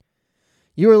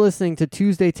You are listening to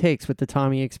Tuesday Takes with the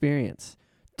Tommy Experience.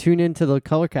 Tune into the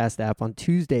Colorcast app on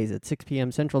Tuesdays at 6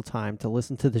 p.m. Central Time to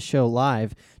listen to the show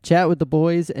live, chat with the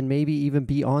boys, and maybe even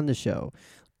be on the show.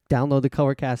 Download the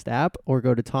Colorcast app or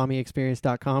go to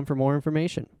TommyExperience.com for more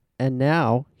information. And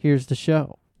now, here's the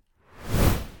show.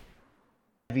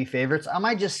 Heavy favorites. I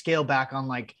might just scale back on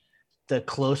like the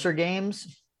closer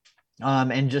games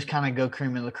and just kind of go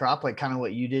cream of the crop, like kind of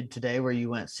what you did today where you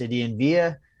went City and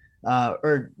Villa.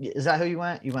 Or is that who you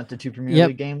went? You went to two Premier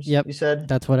League games, Yep. you said?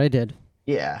 That's what I did.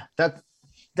 Yeah, that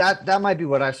might be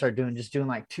what I start doing, just doing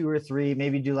like two or three,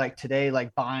 maybe do like today,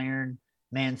 like Bayern,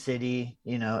 Man City,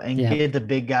 and Yeah. get the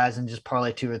big guys and just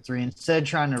parlay two or three instead of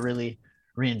trying to really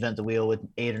reinvent the wheel with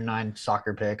 8 or 9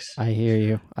 soccer picks. I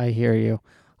hear you.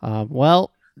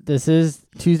 Well, this is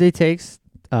Tuesday Takes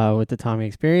with the Tommy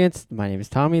Experience. My name is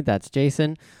Tommy. That's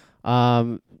Jason. Did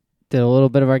a little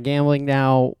bit of our gambling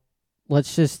now.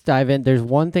 Let's just dive in. There's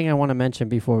one thing I want to mention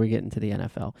before we get into the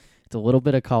NFL. It's a little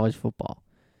bit of college football.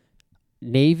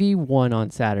 Navy won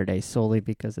on Saturday solely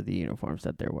because of the uniforms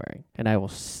that they're wearing, and I will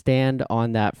stand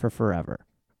on that for forever.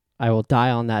 I will die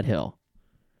on that hill.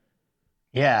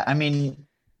 Yeah, I mean,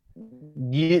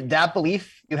 that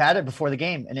belief, you had it before the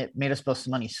game, and it made us both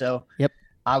some money. So Yep.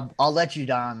 I'll let you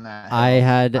die on that. I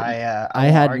had I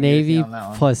won't had argue with Navy you on that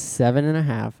one. plus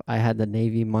 7.5. I had the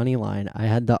Navy money line. I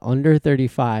had the under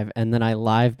 35, and then I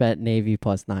live bet Navy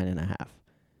plus 9.5.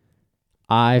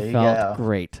 I There you felt go.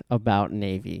 great about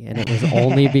Navy, and it was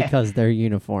only because their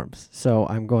uniforms. So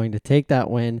I'm going to take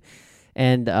that win,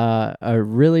 and a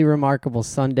really remarkable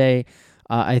Sunday.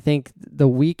 I think the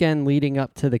weekend leading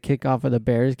up to the kickoff of the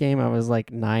Bears game, I was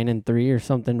like 9-3 or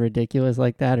something ridiculous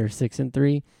like that, or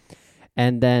 6-3.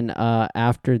 And then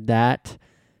after that,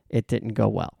 it didn't go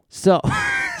well. So,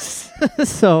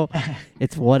 so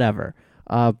it's whatever.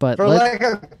 But For like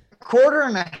a quarter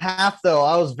and a half, though,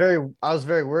 I was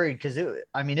very worried because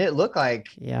it looked like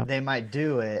they might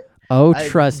do it.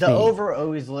 Trust me. The over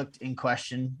always looked in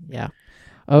question. Yeah.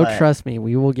 But Trust me.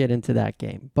 We will get into that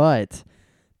game. But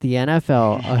the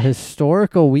NFL, a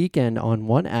historical weekend on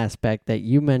one aspect that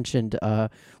you mentioned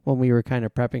when we were kind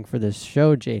of prepping for this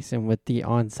show, Jason, with the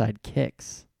onside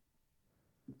kicks.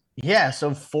 Yeah,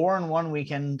 so 4-1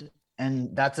 weekend,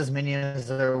 and that's as many as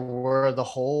there were the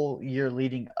whole year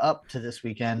leading up to this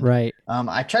weekend. Right.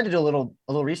 I tried to do a little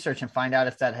research and find out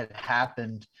if that had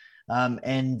happened.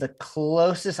 And the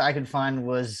closest I could find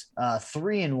was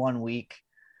 3-in-1 week.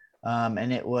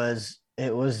 And it was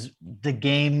the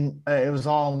game. It was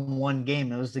all in one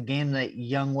game. It was the game that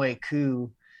Younghoe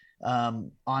Koo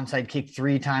onside kicked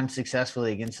 3 times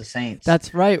successfully against the Saints.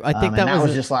 That's right. I think that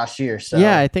was just last year. So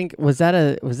yeah, I think was that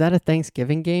a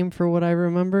Thanksgiving game for what I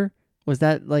remember? Was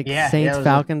that like Saints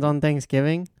Falcons on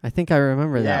Thanksgiving? I think I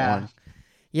remember that one.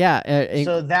 Yeah.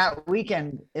 So that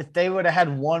weekend, if they would have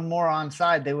had one more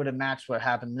onside, they would have matched what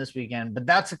happened this weekend. But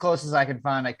that's the closest I could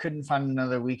find. I couldn't find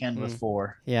another weekend with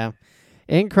 4. Yeah.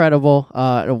 Incredible.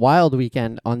 A wild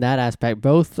weekend on that aspect.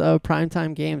 Both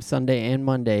primetime games, Sunday and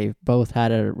Monday, both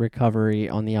had a recovery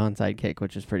on the onside kick,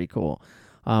 which is pretty cool.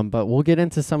 But we'll get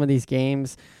into some of these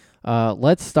games.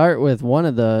 Let's start with one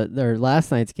of their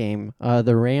last night's game,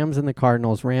 the Rams and the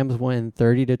Cardinals. Rams win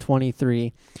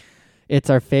 30-23. It's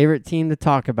our favorite team to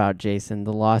talk about, Jason,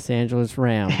 the Los Angeles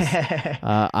Rams.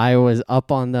 I was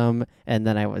up on them, and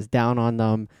then I was down on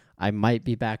them. I might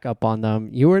be back up on them.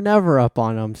 You were never up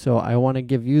on them, so I want to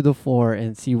give you the floor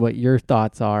and see what your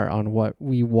thoughts are on what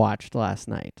we watched last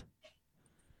night.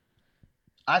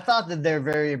 I thought that they're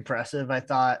very impressive. I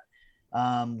thought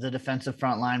the defensive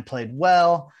front line played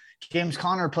well. James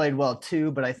Conner played well too,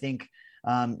 but I think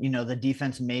the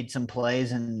defense made some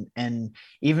plays, and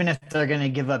even if they're going to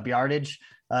give up yardage,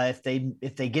 if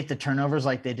they get the turnovers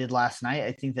like they did last night,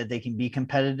 I think that they can be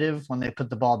competitive when they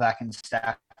put the ball back in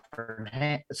Stafford's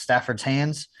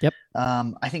hands. Yep.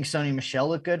 I think Sony Michel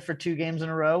looked good for 2 games in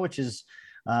a row, which is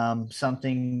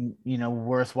something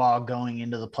worthwhile going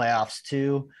into the playoffs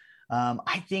too.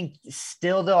 I think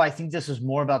still, though, I think this is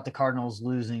more about the Cardinals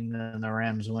losing than the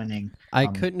Rams winning. I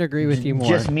couldn't agree with you more.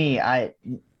 Just me.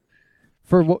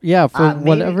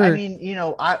 Whatever. I mean,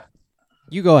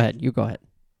 You go ahead.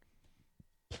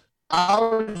 I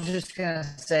was just going to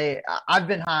say, I've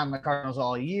been high on the Cardinals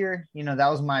all year. That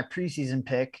was my preseason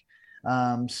pick.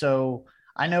 So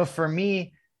I know for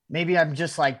me, maybe I'm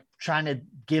just like trying to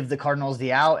give the Cardinals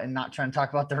the out and not trying to talk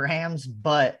about the Rams,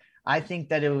 but I think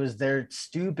that it was their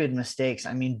stupid mistakes.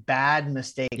 I mean, bad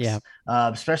mistakes,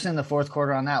 especially in the fourth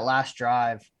quarter on that last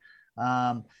drive.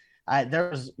 There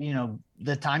was,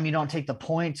 the time you don't take the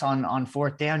points on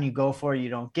fourth down, you go for it, you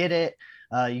don't get it.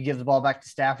 You give the ball back to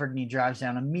Stafford and he drives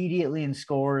down immediately and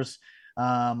scores.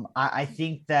 I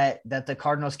think that the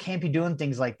Cardinals can't be doing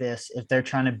things like this if they're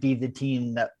trying to be the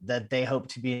team that they hope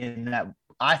to be in, that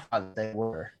I thought they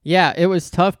were. Yeah, it was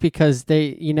tough because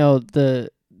the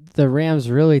Rams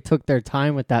really took their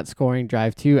time with that scoring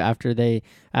drive too after the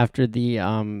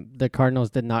Cardinals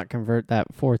did not convert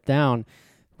that fourth down.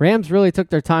 Rams really took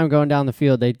their time going down the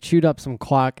field. They chewed up some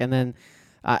clock, and then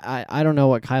I don't know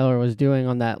what Kyler was doing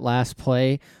on that last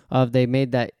play. They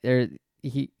made that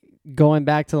he going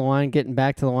back to the line, getting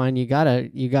back to the line. You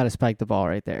gotta spike the ball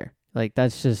right there. Like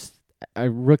that's just a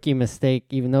rookie mistake.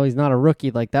 Even though he's not a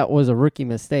rookie, like that was a rookie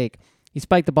mistake. You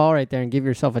spike the ball right there and give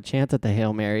yourself a chance at the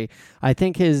Hail Mary. I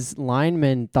think his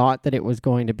linemen thought that it was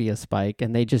going to be a spike,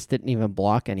 and they just didn't even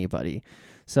block anybody.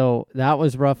 So that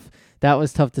was rough. That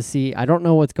was tough to see. I don't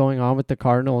know what's going on with the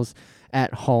Cardinals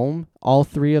at home. All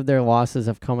three of their losses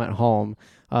have come at home,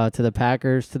 to the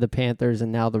Packers, to the Panthers,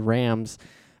 and now the Rams.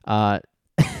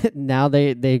 Now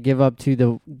they give up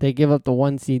the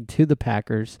 1 seed to the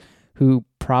Packers, who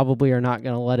probably are not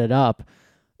going to let it up.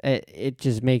 It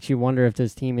just makes you wonder if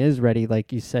this team is ready,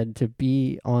 like you said, to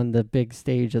be on the big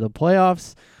stage of the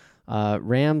playoffs.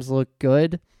 Rams look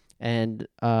good, and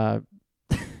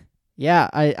yeah,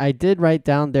 I did write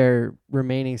down their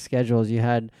remaining schedules. You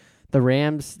had the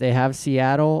Rams, they have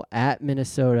Seattle, at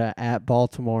Minnesota, at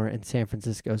Baltimore, and San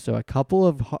Francisco. So a couple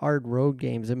of hard road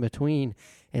games in between.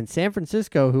 And San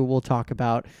Francisco, who we'll talk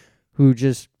about, who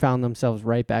just found themselves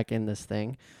right back in this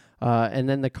thing. And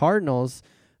then the Cardinals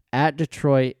at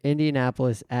Detroit,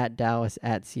 Indianapolis, at Dallas,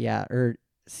 at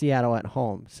Seattle at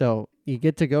home. So you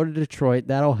get to go to Detroit.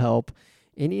 That'll help.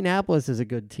 Indianapolis is a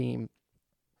good team.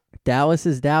 Dallas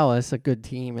is Dallas, a good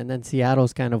team. And then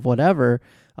Seattle's kind of whatever.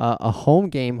 A home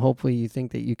game, hopefully you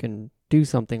think that you can do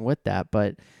something with that.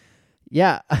 But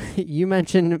yeah, you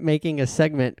mentioned making a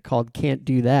segment called Can't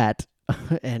Do That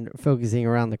and focusing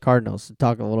around the Cardinals. So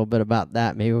talk a little bit about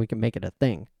that. Maybe we can make it a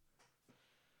thing.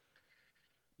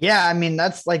 Yeah, I mean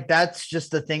that's just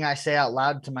the thing I say out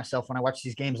loud to myself when I watch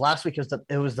these games. Last week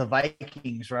it was the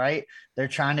Vikings, right? They're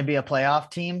trying to be a playoff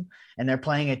team, and they're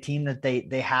playing a team that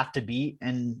they have to beat,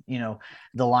 and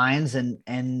the Lions,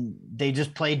 and they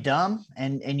just played dumb,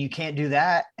 and you can't do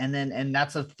that. And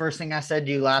that's the first thing I said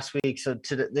to you last week. So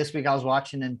this week I was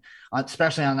watching, and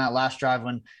especially on that last drive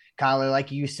when Kyler,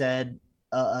 like you said,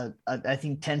 I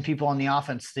think 10 people on the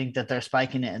offense think that they're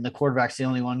spiking it, and the quarterback's the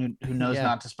only one who knows Yeah.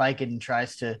 not to spike it and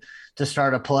tries to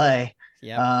start a play.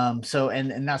 Yep. So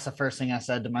and that's the first thing I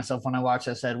said to myself when I watched.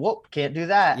 I said, "Whoop, can't do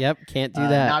that." Yep. Can't do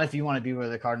that. Not if you want to be where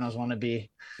the Cardinals want to be.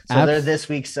 So they're this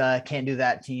week's can't do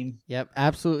that team. Yep,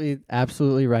 absolutely,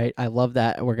 absolutely right. I love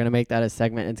that. We're gonna make that a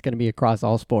segment. It's gonna be across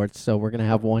all sports. So we're gonna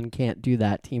have one can't do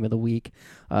that team of the week.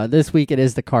 This week it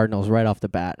is the Cardinals right off the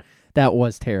bat. That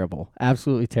was terrible,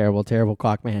 absolutely terrible. Terrible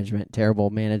clock management, terrible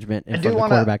management in front of the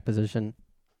quarterback position.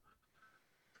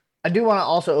 I do want to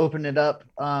also open it up.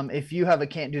 If you have a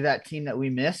can't do that team that we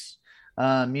miss,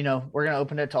 we're gonna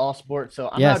open it to all sports. So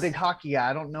I'm not a big hockey guy.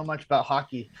 I don't know much about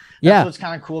hockey. That's what's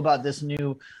kind of cool about this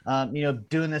new,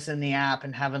 doing this in the app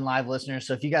and having live listeners.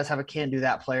 So if you guys have a can't do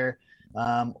that player,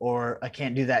 or I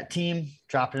can't do that team,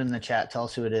 drop it in the chat. Tell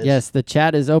us who it is. Yes, the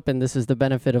chat is open. This is the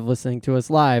benefit of listening to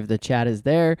us live. The chat is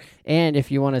there. And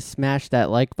if you want to smash that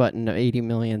like button 80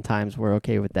 million times, we're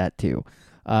okay with that too.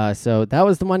 So that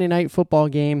was the Monday Night Football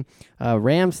game.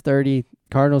 Rams 30,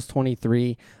 Cardinals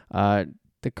 23.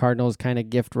 The Cardinals kind of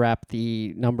gift wrap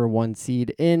the number 1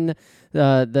 seed in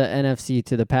the NFC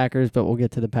to the Packers, but we'll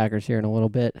get to the Packers here in a little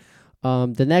bit.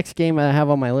 The next game I have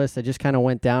on my list, I just kind of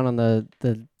went down on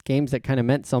the games that kind of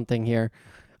meant something here.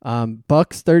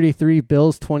 Bucks 33,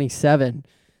 Bills 27.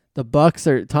 The Bucks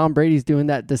are Tom Brady's doing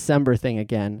that December thing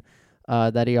again,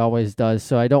 that he always does.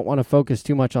 So I don't want to focus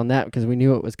too much on that because we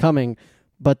knew it was coming.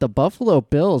 But the Buffalo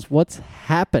Bills, what's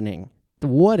happening?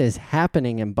 What is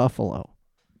happening in Buffalo?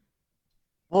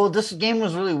 Well, this game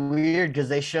was really weird because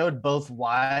they showed both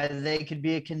why they could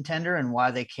be a contender and why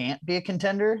they can't be a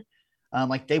contender.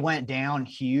 Like they went down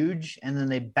huge and then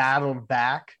they battled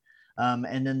back,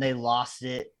 and then they lost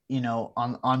it.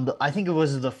 On the, I think it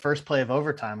was the first play of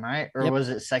overtime, right? Or was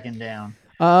it second down?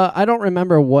 I don't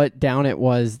remember what down it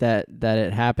was that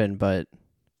it happened, but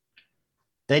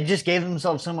they just gave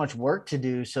themselves so much work to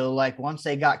do. So like once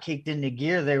they got kicked into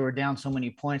gear, they were down so many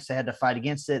points. They had to fight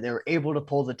against it. They were able to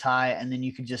pull the tie. And then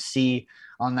you could just see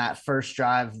on that first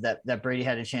drive that Brady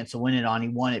had a chance to win it on. He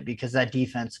won it because that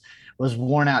defense was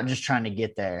worn out just trying to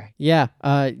get there. Yeah.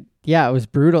 Yeah, it was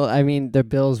brutal. I mean, the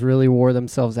Bills really wore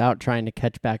themselves out trying to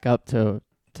catch back up to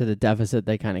the deficit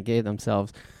they kind of gave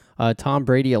themselves. Tom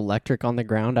Brady electric on the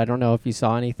ground. I don't know if you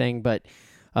saw anything, but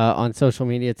on social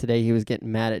media today, he was getting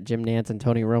mad at Jim Nantz and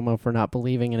Tony Romo for not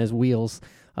believing in his wheels.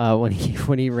 when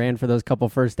he ran for those couple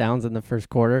first downs in the first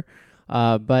quarter.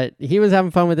 But he was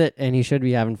having fun with it, and he should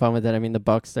be having fun with it. I mean, the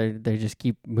Bucks they just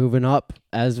keep moving up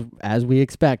as we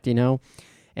expect,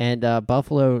 And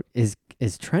Buffalo is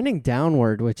trending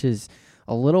downward, which is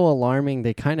a little alarming.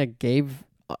 They kind of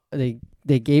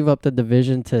they gave up the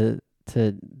division to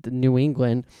the New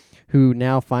England, who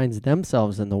now finds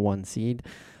themselves in the 1 seed.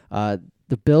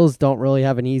 The Bills don't really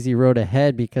have an easy road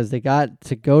ahead because they got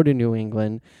to go to New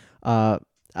England.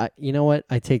 You know what?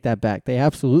 I take that back. They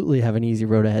absolutely have an easy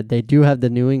road ahead. They do have the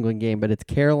New England game, but it's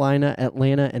Carolina,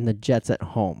 Atlanta, and the Jets at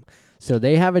home. So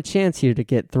they have a chance here to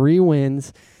get 3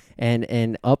 wins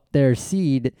and up their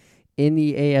seed in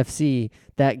the AFC.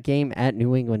 That game at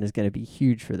New England is going to be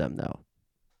huge for them, though.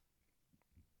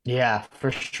 Yeah,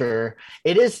 for sure.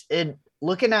 It is it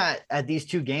looking at these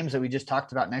two games that we just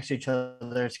talked about next to each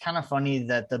other. It's kind of funny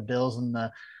that the Bills and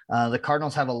the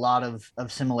Cardinals have a lot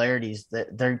of similarities.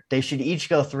 That they should each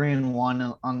go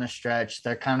 3-1 on the stretch.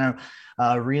 They're kind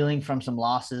of reeling from some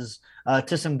losses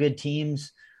to some good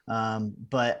teams.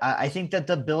 But I think that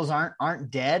the Bills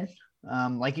aren't dead.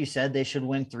 Like you said, they should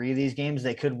win 3 of these games.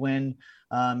 They could win,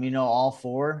 all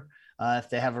 4 if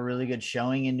they have a really good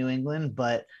showing in New England.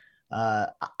 But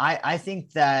I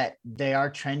think that they are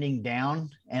trending down,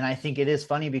 and I think it is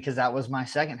funny because that was my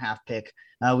second half pick.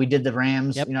 We did the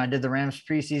Rams, Yep. I did the Rams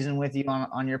preseason with you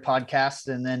on your podcast,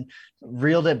 and then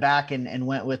reeled it back and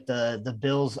went with the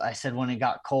Bills. I said when it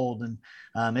got cold,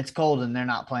 and it's cold and they're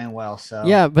not playing well. So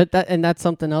Yeah, but that's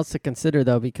something else to consider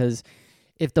though, because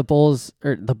if the Bulls,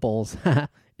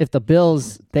 if the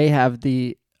Bills, they have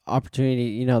the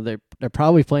opportunity, they're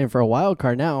probably playing for a wild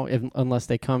card now, unless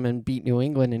they come and beat New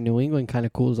England, and New England kind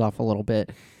of cools off a little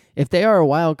bit. If they are a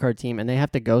wild card team and they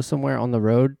have to go somewhere on the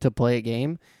road to play a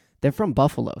game, they're from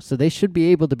Buffalo, so they should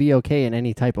be able to be okay in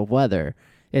any type of weather.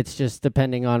 It's just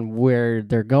depending on where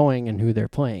they're going and who they're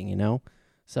playing.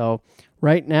 So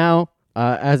right now,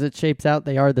 as it shapes out,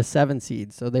 they are the 7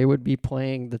 seed, so they would be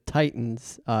playing the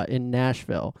Titans in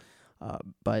Nashville.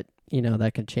 But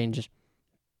that could change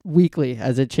weekly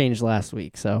as it changed last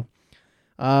week. So,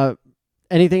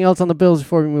 anything else on the Bills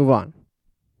before we move on?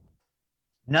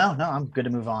 no, I'm good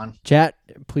to move on. Chat,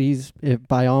 please,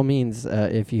 by all means,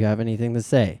 if you have anything to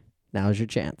say, now's your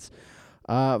chance.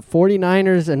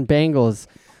 49ers and Bengals.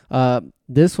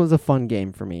 This was a fun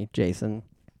game for me, Jason.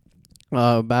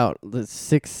 About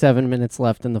 6-7 minutes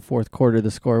left in the fourth quarter.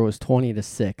 The score was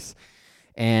 20-6,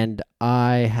 and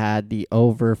I had the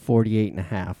over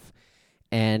 48.5.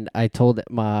 And I told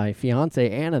my fiance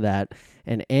Anna that,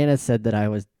 and Anna said that I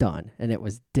was done and it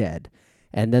was dead.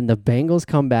 And then the Bengals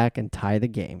come back and tie the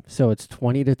game, so it's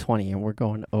 20-20, and we're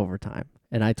going to overtime.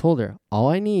 And I told her all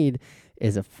I need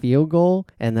is a field goal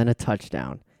and then a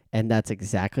touchdown. And that's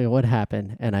exactly what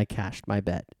happened, and I cashed my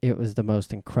bet. It was the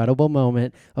most incredible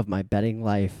moment of my betting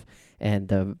life. And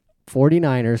the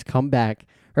 49ers come back,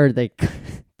 or they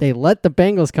they let the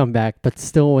Bengals come back, but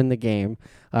still win the game,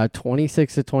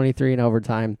 26-23 in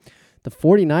overtime. The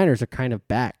 49ers are kind of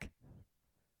back.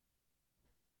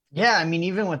 Yeah, I mean,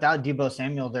 even without Debo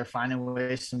Samuel, they're finding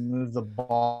ways to move the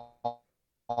ball,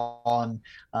 and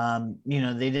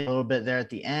they did a little bit there at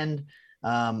the end.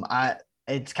 I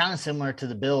It's kind of similar to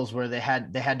the Bills where they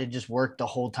had to just work the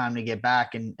whole time to get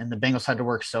back, and the Bengals had to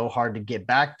work so hard to get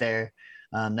back there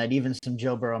that even some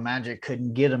Joe Burrow magic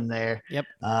couldn't get them there. Yep.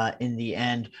 In the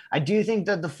end, I do think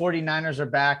that the 49ers are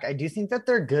back. I do think that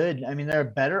they're good. I mean, they're a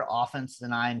better offense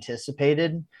than I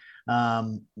anticipated.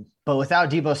 But without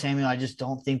Debo Samuel, I just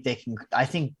don't think they can. I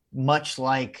think much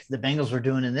like the Bengals were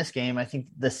doing in this game, I think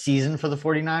the season for the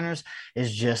 49ers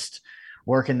is just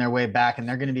working their way back, and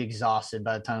they're going to be exhausted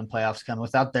by the time the playoffs come.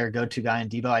 Without their go-to guy in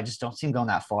Debo, I just don't see them going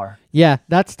that far. Yeah,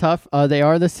 that's tough. They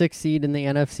are the 6th seed in the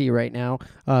NFC right now,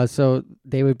 so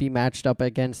they would be matched up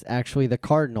against actually the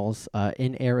Cardinals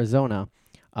in Arizona.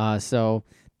 So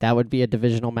that would be a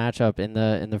divisional matchup in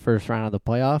the first round of the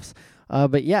playoffs.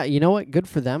 But yeah, you know what? Good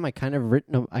for them. I kind of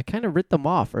writ them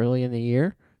off early in the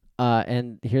year,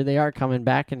 and here they are coming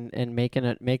back and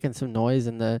making some noise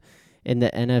in the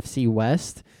NFC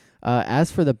West.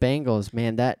 As for the Bengals,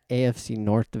 man, that AFC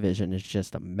North division is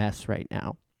just a mess right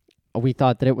now. We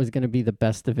thought that it was going to be the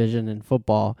best division in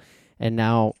football, and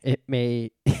now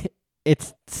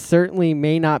it certainly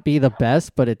may not be the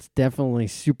best, but it's definitely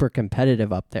super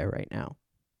competitive up there right now.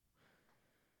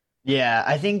 Yeah,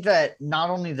 I think that not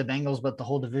only the Bengals, but the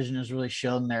whole division has really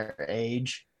shown their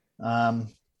age over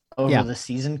the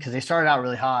season because they started out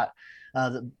really hot.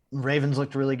 The Ravens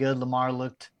looked really good. Lamar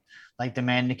looked like the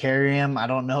man to carry him. I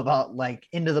don't know about like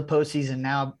into the postseason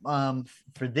now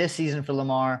for this season for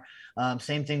Lamar.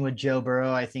 Same thing with Joe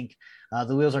Burrow. I think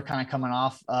The wheels are kind of coming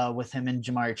off with him and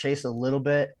Jamar Chase a little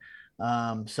bit.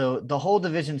 So the whole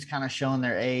division's kind of showing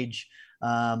their age.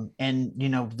 And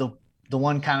the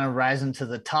one kind of rising to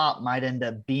the top might end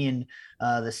up being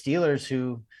the Steelers,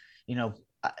 who, you know,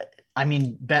 I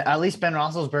mean, at least Ben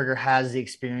Roethlisberger has the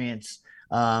experience,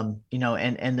 and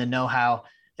the know-how.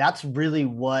 That's really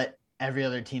what every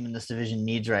other team in this division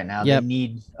needs right now. They Yep.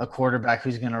 need a quarterback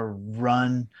who's going to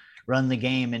run the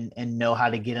game and know how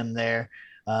to get him there.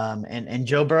 And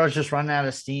Joe Burrow's just running out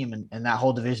of steam, and that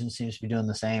whole division seems to be doing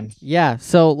the same. Yeah,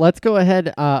 so let's go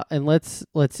ahead and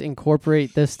let's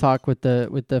incorporate this talk with the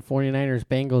 49ers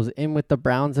Bengals in with the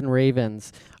Browns and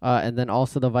Ravens, and then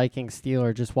also the Vikings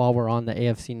Steelers just while we're on the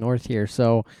AFC North here.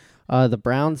 So the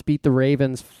Browns beat the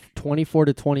Ravens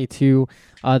 24-22.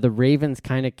 The Ravens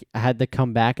kind of had to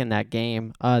come back in that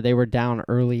game. They were down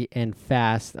early and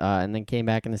fast, and then came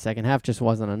back in the second half. Just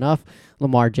wasn't enough.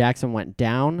 Lamar Jackson went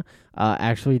down.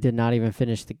 Actually did not even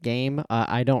finish the game.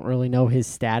 I don't really know his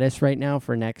status right now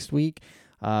for next week,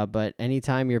 but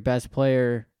anytime your best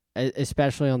player,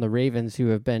 especially on the Ravens, who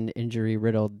have been injury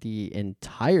riddled the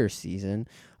entire season,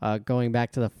 going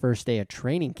back to the first day of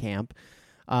training camp,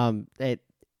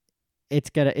 it's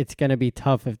gonna be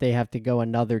tough if they have to go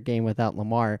another game without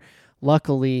Lamar.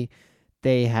 Luckily,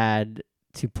 they had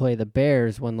to play the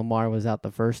Bears when Lamar was out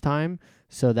the first time,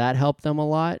 so that helped them a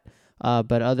lot.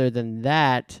 But other than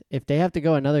that, if they have to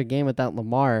go another game without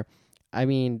Lamar, I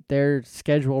mean, their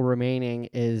schedule remaining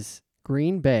is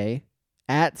Green Bay,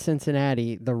 at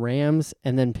Cincinnati, the Rams,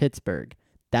 and then Pittsburgh.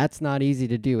 That's not easy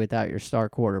to do without your star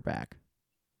quarterback.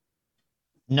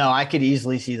 No, I could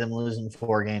easily see them losing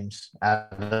 4 games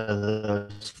out of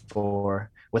those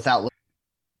 4 without.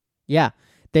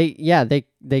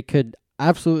 They could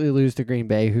absolutely lose to Green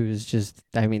Bay, who's just,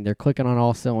 I mean, they're clicking on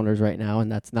all cylinders right now,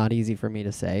 and that's not easy for me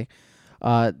to say.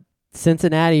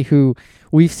 Cincinnati, who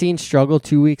we've seen struggle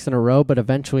 2 weeks in a row, but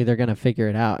eventually they're going to figure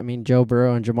it out. I mean, Joe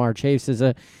Burrow and Jamar Chase is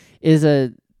a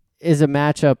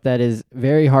matchup that is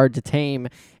very hard to tame,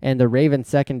 and the Ravens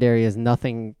secondary is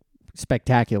nothing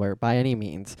spectacular by any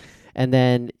means. And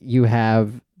then you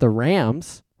have the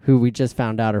Rams, who we just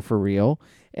found out are for real,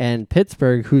 and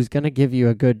Pittsburgh, who's going to give you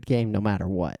a good game no matter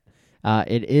what.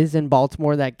 It is in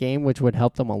Baltimore, that game, which would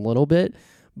help them a little bit,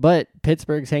 but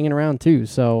Pittsburgh's hanging around too.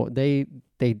 So they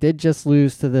did just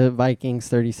lose to the Vikings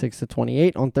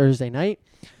 36-28 on Thursday night,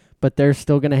 but they're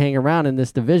still going to hang around in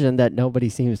this division that nobody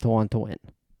seems to want to win.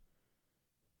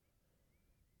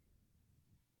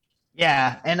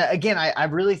 Yeah, and again, I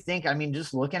really think, I mean,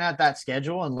 just looking at that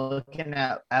schedule and looking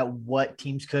at what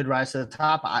teams could rise to the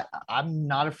top, I'm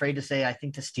not afraid to say I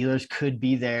think the Steelers could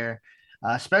be there,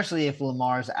 especially if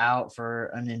Lamar's out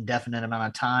for an indefinite amount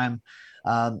of time.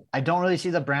 I don't really see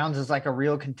the Browns as like a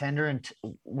real contender, and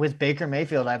with Baker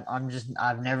Mayfield,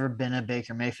 I've never been a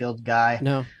Baker Mayfield guy.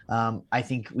 No. I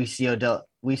think we see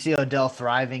Odell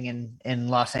thriving in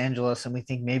Los Angeles, and we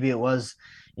think maybe it was,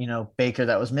 Baker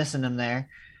that was missing him there.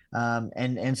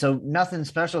 And so nothing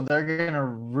special. They're going to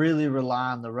really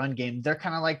rely on the run game. They're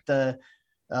kind of like the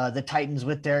Titans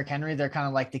with Derrick Henry. They're kind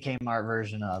of like the Kmart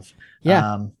version of.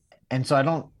 Yeah. And so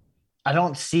I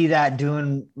don't see that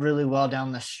doing really well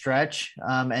down the stretch.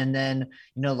 And then,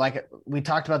 like we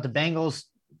talked about the Bengals,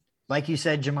 like you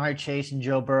said, Jamar Chase and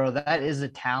Joe Burrow, that is a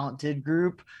talented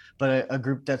group, but a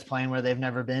group that's playing where they've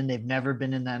never been. They've never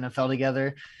been in the NFL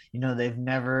together. They've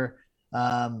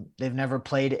never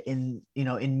played in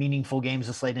meaningful games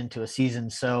this late into a season.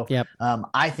 So Yep.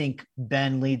 I think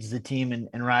Ben leads the team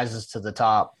and rises to the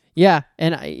top. Yeah,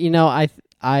 and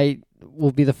I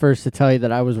will be the first to tell you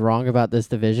that I was wrong about this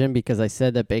division, because I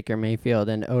said that Baker Mayfield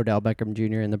and Odell Beckham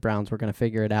Jr. and the Browns were going to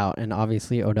figure it out, and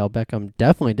obviously Odell Beckham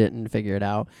definitely didn't figure it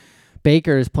out.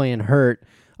 Baker is playing hurt.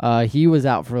 He was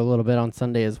out for a little bit on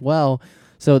Sunday as well.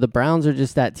 So the Browns are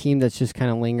just that team that's just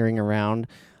kind of lingering around.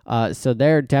 So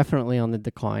they're definitely on the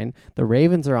decline. The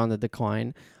Ravens are on the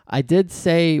decline. I did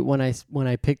say when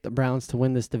I picked the Browns to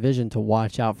win this division to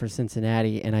watch out for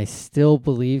Cincinnati, and I still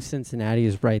believe Cincinnati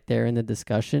is right there in the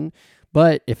discussion.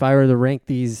 But if I were to rank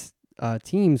these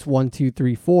teams 1, 2,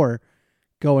 3, 4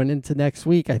 going into next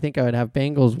week, I think I would have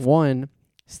Bengals 1,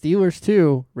 Steelers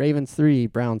 2, Ravens 3,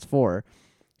 Browns 4.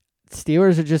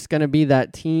 Steelers are just going to be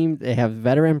that team. They have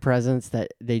veteran presence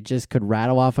that they just could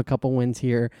rattle off a couple wins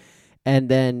here and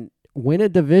then win a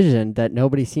division that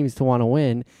nobody seems to want to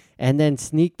win, and then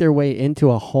sneak their way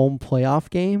into a home playoff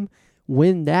game,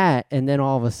 win that, and then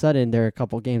all of a sudden they're a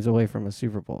couple games away from a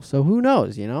Super Bowl. So who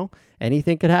knows,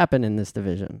 anything could happen in this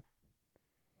division.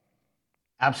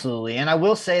 Absolutely. And I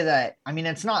will say that, I mean,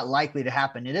 it's not likely to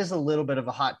happen. It is a little bit of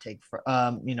a hot take for,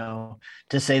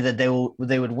 to say that they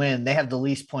would win. They have the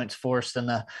least points forced and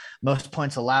the most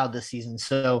points allowed this season.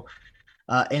 So,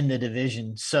 in the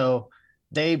division. So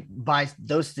they, by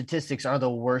those statistics, are the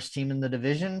worst team in the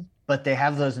division, but they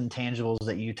have those intangibles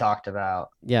that you talked about.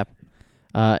 Yeah.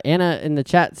 Anna in the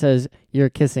chat says you're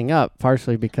kissing up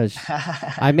partially because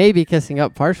I may be kissing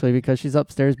up partially because she's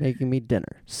upstairs making me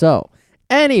dinner. So,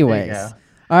 There you anyways, go.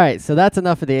 all right. So that's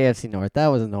enough of the AFC North. That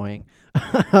was annoying.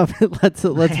 Let's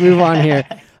move on here.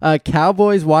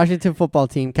 Cowboys Washington football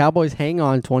team. Cowboys hang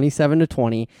on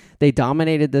 27-20. They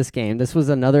dominated this game. This was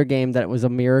another game that was a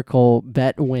miracle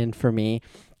bet win for me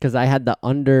because I had the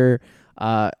under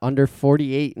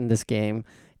 48 in this game.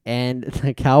 And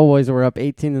the Cowboys were up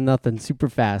 18-0 super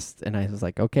fast. And I was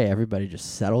like, okay, everybody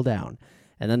just settle down.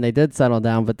 And then they did settle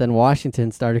down, but then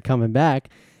Washington started coming back.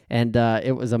 And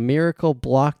it was a miracle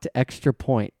blocked extra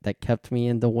point that kept me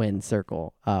in the win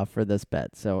circle for this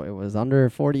bet. So it was under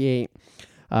 48.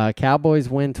 Cowboys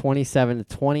win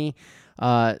 27-20.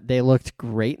 They looked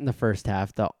great in the first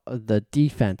half. The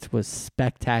defense was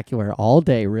spectacular all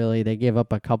day, really. They gave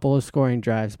up a couple of scoring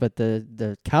drives, but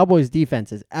the Cowboys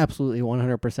defense is absolutely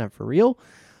 100% for real.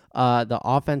 The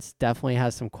offense definitely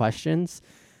has some questions,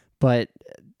 but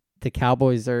the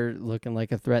Cowboys are looking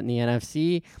like a threat in the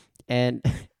NFC, and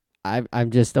I'm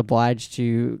just obliged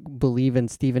to believe in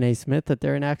Stephen A. Smith that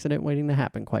they're an accident waiting to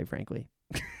happen, quite frankly.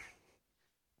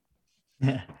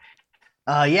 Yeah,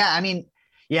 I mean,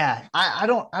 yeah, I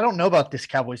don't know about this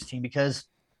Cowboys team because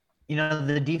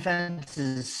the defense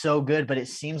is so good, but it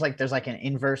seems like there's like an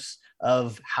inverse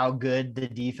of how good the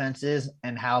defense is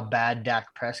and how bad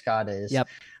Dak Prescott is. Yep.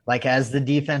 Like as the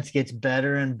defense gets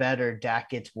better and better,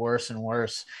 Dak gets worse and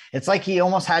worse. It's like he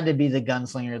almost had to be the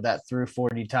gunslinger that threw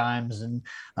 40 times and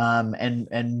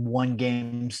won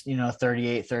games,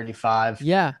 38, 35.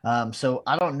 Yeah. So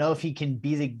I don't know if he can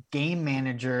be the game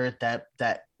manager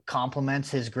that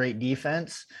complements his great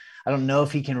defense. I don't know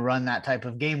if he can run that type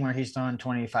of game where he's throwing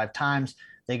 25 times.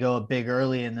 They go a big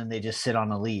early and then they just sit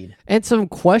on a lead. And some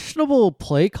questionable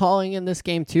play calling in this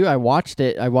game, too. I watched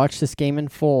it. I watched this game in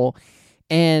full.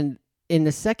 And in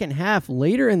the second half,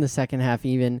 later in the second half,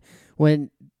 even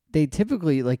when they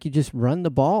typically, like, you just run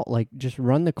the ball, like, just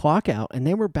run the clock out, and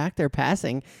they were back there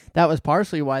passing. That was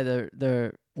partially why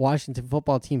the Washington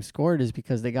football team scored, is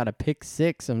because they got a pick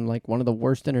six and, like, one of the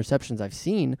worst interceptions I've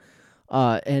seen.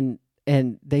 And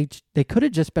they could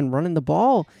have just been running the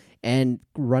ball and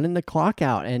running the clock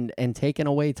out and taking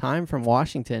away time from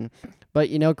Washington. But,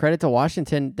 credit to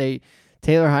Washington.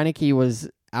 Taylor Heineke was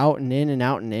out and in and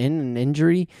out and in an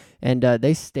injury, and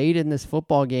they stayed in this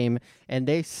football game, and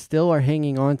they still are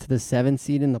hanging on to the 7th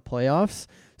seed in the playoffs.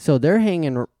 So they're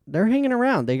hanging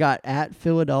around. They got at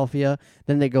Philadelphia,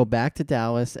 then they go back to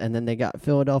Dallas, and then they got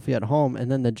Philadelphia at home,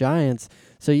 and then the Giants.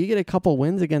 So you get a couple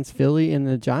wins against Philly and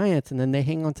the Giants, and then they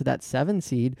hang on to that 7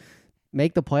 seed,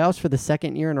 make the playoffs for the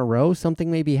second year in a row.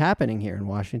 Something may be happening here in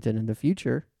Washington in the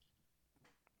future.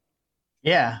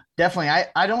 Yeah, definitely.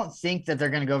 I don't think that they're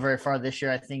going to go very far this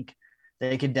year. I think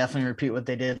they could definitely repeat what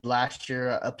they did last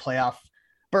year, a playoff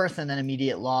berth and then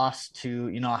immediate loss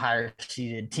to, a higher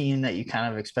seeded team that you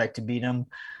kind of expect to beat them.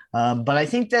 But I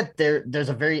think that there's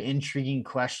a very intriguing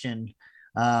question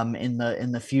in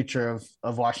the future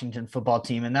of Washington football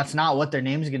team. And that's not what their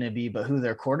name is going to be, but who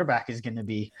their quarterback is going to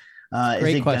be. Is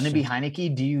it going to be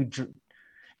Heineke?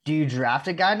 Do you draft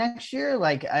a guy next year?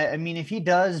 Like, I mean, if he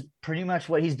does pretty much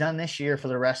what he's done this year for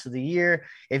the rest of the year,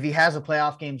 if he has a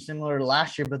playoff game similar to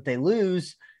last year, but they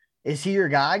lose, is he your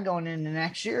guy going into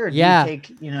next year? Or do you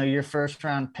take, your first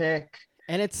round pick?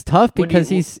 And it's tough because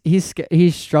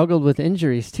he's struggled with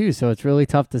injuries too, so it's really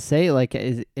tough to say. Like,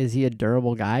 is he a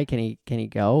durable guy? Can he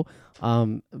go?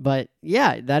 But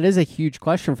yeah, that is a huge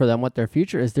question for them. What their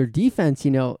future is. Their defense,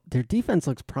 their defense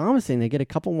looks promising. They get a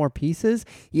couple more pieces.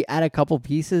 You add a couple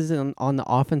pieces on the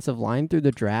offensive line through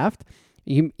the draft.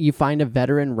 You find a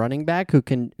veteran running back who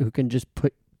can just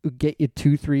get you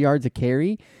 2-3 yards of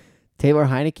carry. Taylor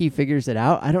Heineke figures it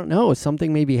out. I don't know.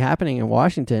 Something may be happening in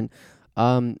Washington.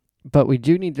 But we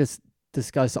do need to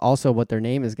discuss also what their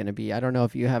name is going to be. I don't know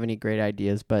if you have any great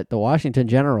ideas, but the Washington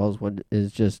Generals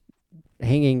is just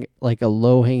hanging like a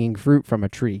low-hanging fruit from a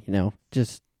tree,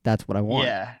 Just that's what I want.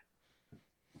 Yeah.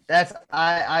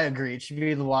 I agree. It should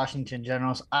be the Washington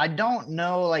Generals. I don't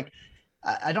know, like,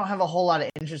 I don't have a whole lot of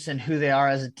interest in who they are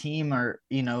as a team, or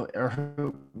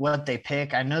what they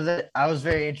pick. I know that I was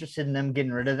very interested in them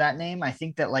getting rid of that name. I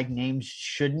think that like names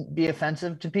shouldn't be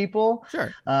offensive to people.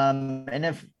 Sure. And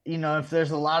if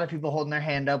there's a lot of people holding their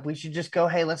hand up, we should just go,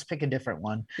 hey, let's pick a different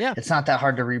one. Yeah. It's not that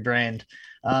hard to rebrand.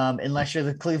 Unless you're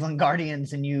the Cleveland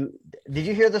Guardians and did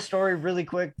you hear the story really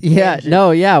quick? Yeah. Tangent.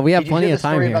 No. Yeah. We have Did you hear plenty the of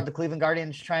time story here. about the Cleveland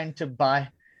Guardians trying to buy?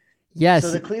 So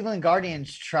Yes. the Cleveland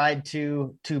Guardians tried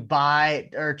to buy,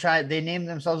 or tried, they named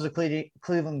themselves the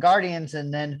Cleveland Guardians,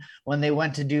 and then when they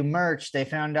went to do merch, they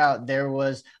found out there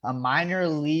was a minor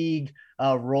league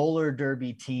roller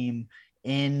derby team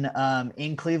in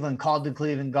Cleveland called the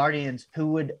Cleveland Guardians, who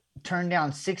would turn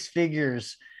down six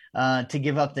figures to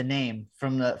give up the name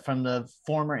from the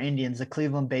former Indians. The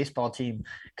Cleveland baseball team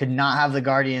could not have the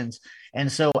Guardians, and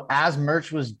so as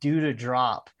merch was due to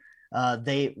drop,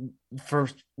 they for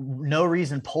no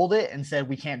reason pulled it and said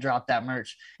we can't drop that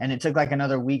merch, and it took like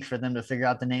another week for them to figure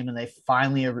out the name, and they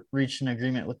finally reached an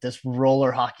agreement with this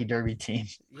roller hockey derby team.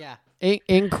 Yeah.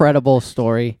 Incredible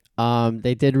story.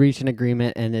 They did reach an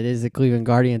agreement, and it is the Cleveland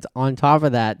Guardians. On top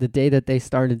of that, the day that they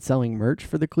started selling merch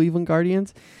for the Cleveland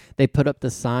Guardians, they put up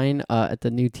the sign at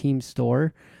the new team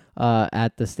store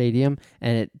at the stadium,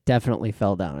 and it definitely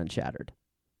fell down and shattered.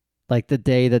 Like the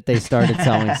day that they started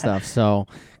selling stuff. So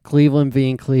Cleveland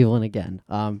being Cleveland again.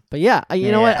 But yeah,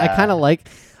 you know what? I kind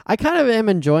of am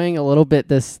enjoying a little bit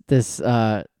this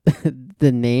the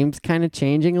names kind of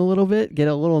changing a little bit, get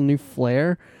a little new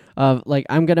flair of like,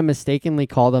 I'm going to mistakenly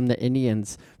call them the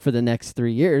Indians for the next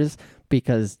 3 years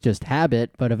because just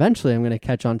habit, but eventually I'm going to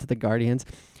catch on to the Guardians.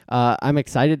 I'm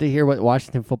excited to hear what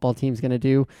Washington football team's going to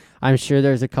do. I'm sure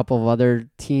there's a couple of other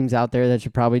teams out there that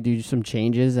should probably do some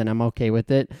changes, and I'm okay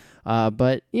with it.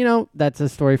 But, that's a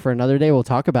story for another day. We'll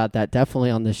talk about that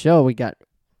definitely on the show. We got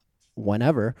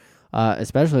whenever,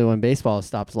 especially when baseball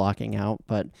stops locking out.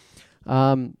 But,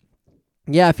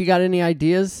 yeah, if you got any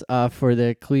ideas for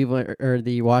the Cleveland or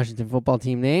the Washington football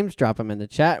team names, drop them in the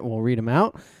chat. We'll read them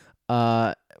out.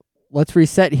 Let's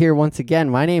reset here once again.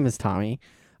 My name is Tommy.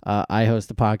 I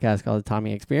host a podcast called The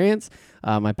Tommy Experience.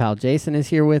 My pal Jason is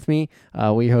here with me.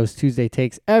 We host Tuesday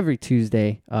Takes every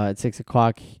Tuesday at 6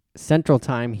 o'clock Central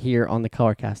Time here on the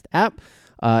Colorcast app.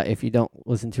 If you don't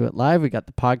listen to it live, we got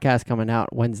the podcast coming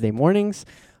out Wednesday mornings.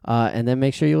 And then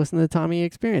make sure you listen to the Tommy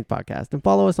Experience podcast and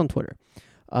follow us on Twitter.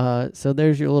 So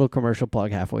there's your little commercial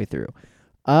plug halfway through.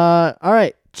 All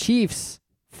right, Chiefs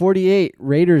 48,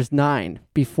 Raiders 9.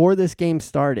 Before this game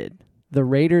started, the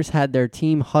Raiders had their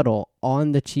team huddle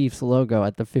on the Chiefs logo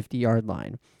at the 50-yard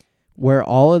line, where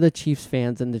all of the Chiefs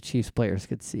fans and the Chiefs players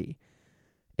could see.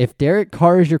 If Derek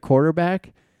Carr is your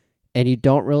quarterback and you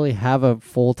don't really have a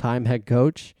full-time head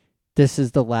coach, this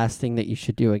is the last thing that you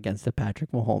should do against the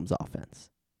Patrick Mahomes offense.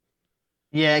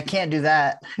 Yeah, I can't do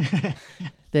that.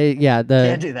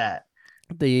 Can't do that.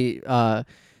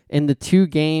 In the two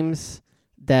games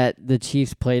that the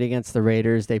Chiefs played against the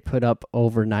Raiders, they put up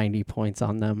over 90 points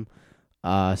on them.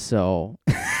 So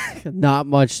not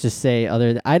much to say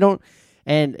other than I don't,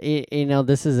 and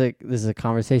this is a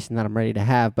conversation that I'm ready to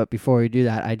have. But before we do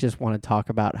that, I just want to talk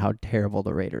about how terrible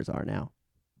the Raiders are now.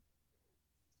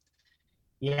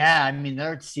 Yeah, I mean,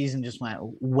 their season just went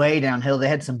way downhill. They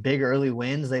had some big early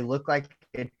wins. They look like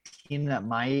a team that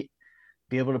might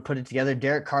be able to put it together.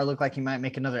 Derek Carr looked like he might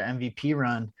make another MVP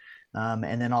run.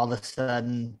 And then all of a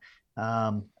sudden,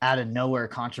 out of nowhere,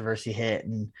 controversy hit,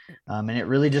 and it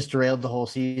really just derailed the whole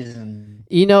season.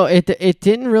 It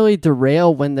didn't really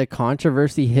derail when the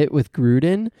controversy hit with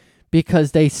Gruden,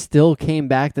 because they still came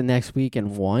back the next week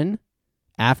and won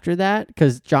after that,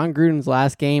 because John Gruden's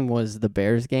last game was the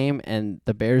Bears game, and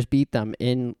the Bears beat them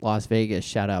in Las Vegas.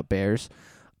 Shout out Bears.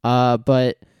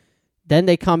 But then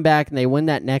they come back and they win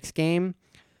that next game.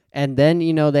 And then,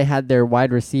 they had their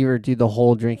wide receiver do the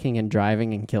whole drinking and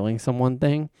driving and killing someone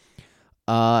thing.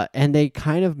 And they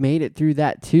kind of made it through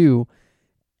that too.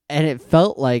 And it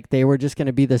felt like they were just going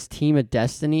to be this team of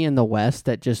destiny in the West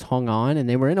that just hung on. And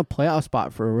they were in a playoff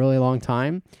spot for a really long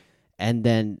time. And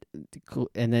then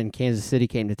Kansas City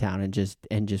came to town and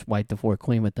just wiped the floor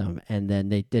clean with them. And then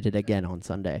they did it again on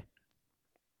Sunday.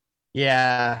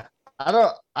 Yeah.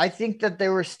 I think that they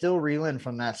were still reeling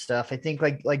from that stuff. I think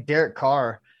like Derek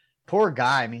Carr, poor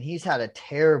guy. I mean, he's had a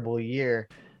terrible year.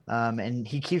 And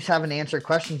he keeps having to answer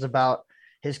questions about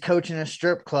his coach in a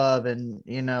strip club and,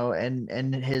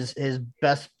 and his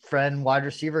best friend wide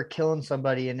receiver killing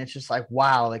somebody. And it's just like,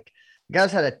 wow, like the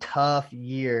guy's had a tough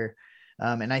year.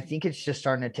 And I think it's just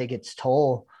starting to take its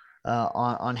toll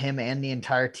on him and the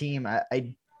entire team.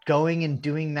 I going and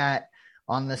doing that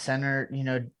on the center,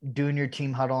 doing your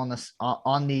team huddle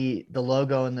on the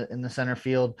logo in the center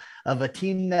field of a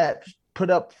team that put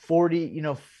up 40,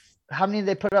 how many did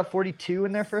they put up? 42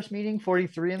 in their first meeting,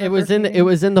 43 in It their was first in it meeting.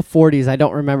 was in the 40s. I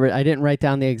don't remember. I didn't write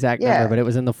down the exact number, Yeah, but it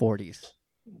was in the 40s.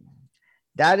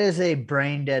 that is a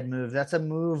brain dead move. That's a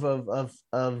move of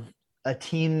a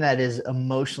team that is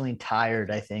emotionally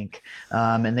tired, I think.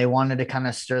 And they wanted to kind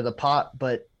of stir the pot,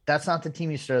 but that's not the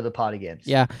team you stir the pot against.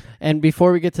 Yeah. And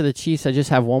before we get to the Chiefs, I just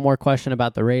have one more question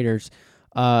about the Raiders.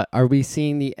 Are we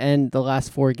seeing the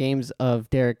last four games of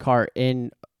Derek Carr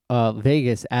in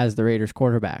Vegas as the Raiders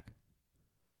quarterback?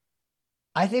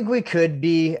 I think we could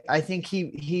be. I think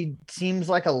he seems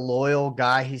like a loyal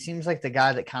guy. He seems like the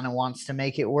guy that kind of wants to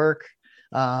make it work.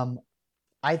 Um,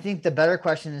 I think the better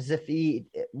question is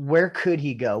where could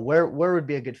he go? Where would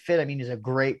be a good fit? I mean, he's a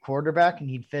great quarterback and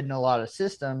he'd fit in a lot of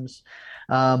systems.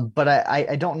 But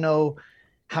I don't know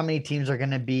how many teams are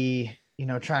going to be,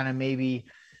 trying to maybe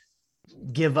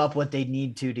give up what they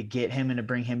need to get him and to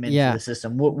bring him into Yeah. the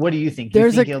system. What do you think? Do you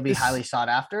There's think he'll be highly sought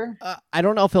after? I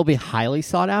don't know if he'll be highly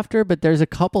sought after, but there's a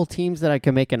couple teams that I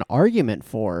can make an argument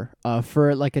for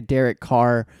like a Derek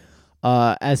Carr,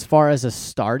 as far as a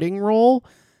starting role.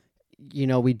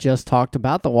 We just talked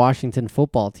about the Washington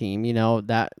football team.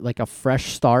 That like a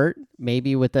fresh start,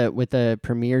 maybe with a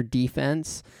premier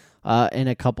defense, and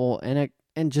a couple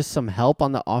and just some help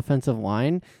on the offensive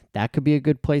line. That could be a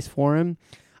good place for him.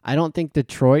 I don't think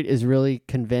Detroit is really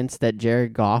convinced that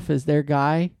Jared Goff is their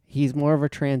guy. He's more of a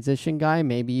transition guy.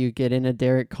 Maybe you get in a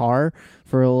Derek Carr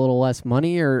for a little less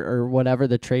money or whatever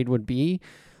the trade would be.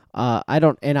 I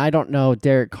don't know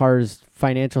Derek Carr's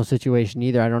financial situation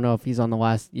either. I don't know if he's on the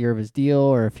last year of his deal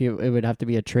or if it would have to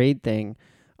be a trade thing.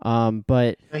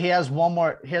 But He has one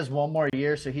more. He has one more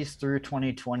year, so he's through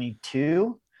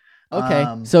 2022. okay,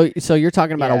 so you're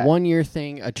talking about a Yeah, 1 year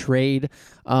thing, a trade.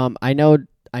 I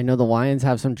know the Lions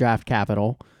have some draft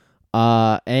capital.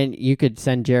 And you could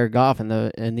send Jared Goff in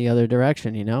the other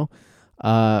direction.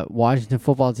 Washington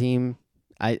football team.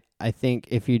 I think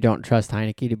if you don't trust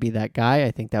Heineke to be that guy,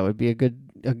 I think that would be a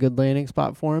good landing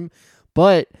spot for him.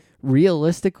 But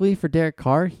realistically, for Derek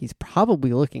Carr, he's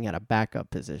probably looking at a backup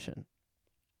position.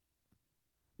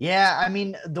 yeah. I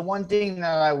mean, the one thing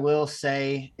that I will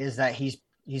say is that he's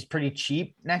pretty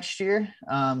cheap next year.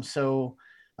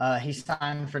 He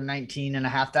signed for 19 and a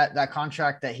half. That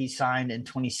contract that he signed in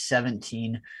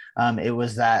 2017, it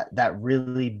was that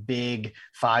really big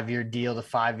 5 year deal, the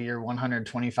 5 year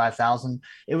 125,000.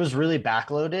 It was really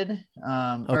backloaded,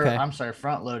 or Okay. I'm sorry,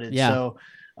 front loaded. Yeah.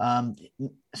 Um,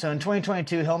 so in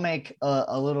 2022, he'll make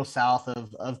a little south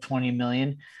of 20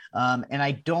 million. And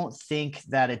I don't think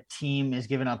that a team is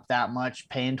giving up that much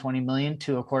paying 20 million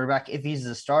to a quarterback if he's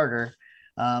the starter.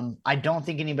 I don't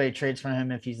think anybody trades for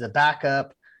him if he's the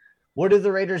backup. What do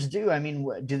the Raiders do? I mean,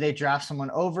 do they draft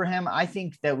someone over him? I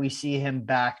think that we see him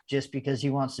back just because he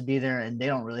wants to be there and they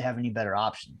don't really have any better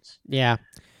options. Yeah.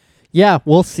 Yeah,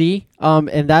 we'll see. And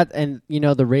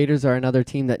the Raiders are another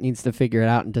team that needs to figure it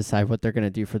out and decide what they're going to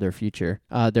do for their future.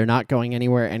 They're not going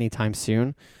anywhere anytime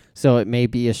soon, so it may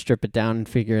be a strip it down and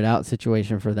figure it out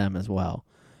situation for them as well.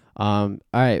 All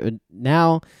right,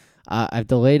 now I've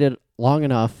delayed it long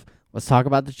enough. Let's talk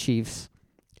about the Chiefs.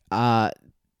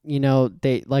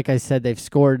 They like I said, they've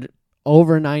scored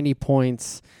over 90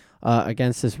 points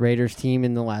against this Raiders team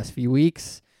in the last few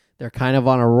weeks. They're kind of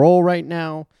on a roll right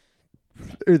now.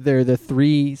 They're the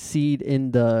 3 seed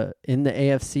in the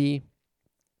AFC.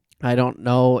 I don't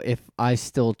know if I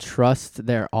still trust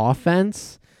their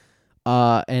offense.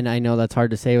 And I know that's hard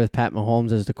to say with Pat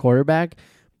Mahomes as the quarterback,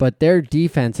 but their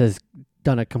defense has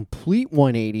done a complete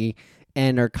 180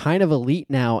 and are kind of elite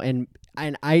now. And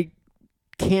I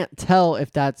can't tell if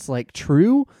that's like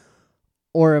true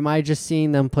or am I just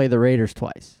seeing them play the Raiders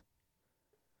twice?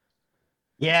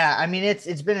 Yeah, I mean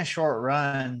it's been a short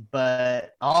run,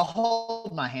 but I'll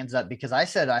hold my hands up because I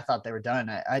said I thought they were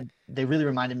done. They really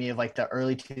reminded me of like the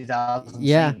early 2000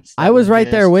 Yeah, Saints I that was were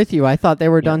right there just, with you. I thought they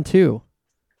were you know, done too.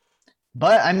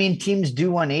 but I mean teams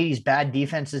do 180s, bad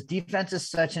defenses. Defense is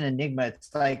such an enigma. It's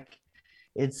like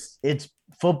it's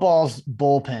football's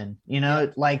bullpen,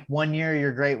 Yep. like one year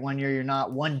you're great, one year you're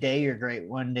not, one day you're great,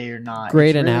 one day you're not.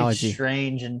 Great It's really analogy.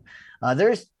 strange.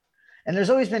 And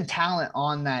there's always been talent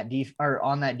on that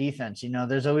defense.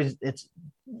 There's always it's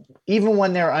even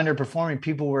when they're underperforming,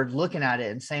 people were looking at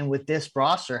it and saying, with this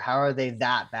roster, how are they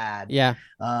that bad? Yeah.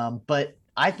 But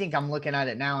I think I'm looking at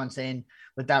it now and saying,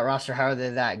 with that roster, how are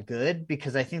they that good?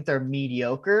 Because I think they're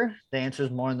mediocre. The answer is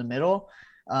more in the middle.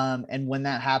 And when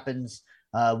that happens,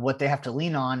 what they have to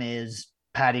lean on is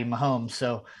Patty Mahomes.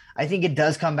 So I think it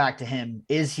does come back to him.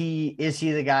 Is he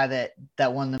the guy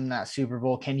that won them that Super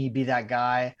Bowl? Can he be that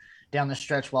guy down the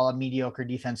stretch while a mediocre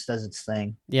defense does its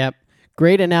thing? Yep.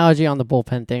 great analogy on the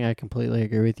bullpen thing. I completely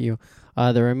agree with you.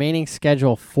 The remaining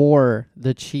schedule for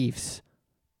the Chiefs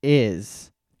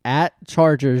is at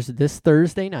Chargers this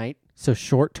Thursday night. So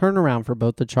short turnaround for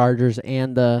both the Chargers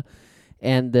and the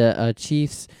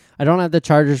Chiefs. I don't have the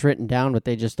Chargers written down, but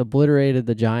they just obliterated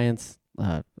the Giants.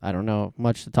 I don't know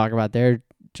much to talk about there.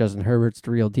 Justin Herbert's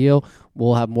the real deal.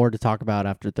 We'll have more to talk about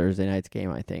after Thursday night's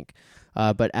game, I think.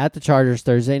 But at the Chargers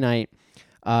Thursday night,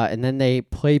 and then they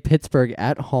play Pittsburgh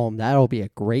at home. That'll be a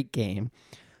great game.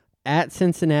 At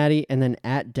Cincinnati, and then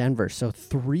at Denver. So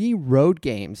 3 road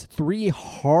games, 3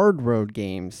 hard road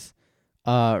games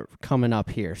coming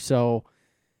up here. So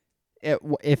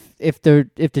if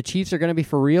the Chiefs are going to be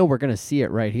for real, we're going to see it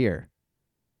right here.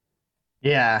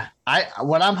 Yeah,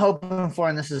 what I'm hoping for,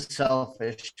 and this is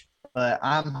selfish, but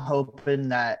I'm hoping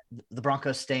that the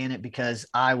Broncos stay in it because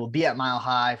I will be at Mile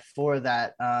High for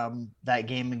that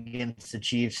game against the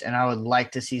Chiefs, and I would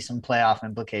like to see some playoff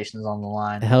implications on the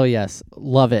line. Hell yes,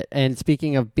 love it. And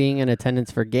speaking of being in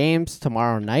attendance for games,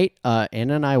 tomorrow night,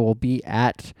 Anna and I will be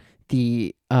at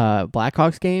the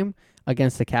Blackhawks game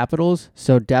against the Capitals,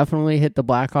 so definitely hit the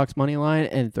Blackhawks money line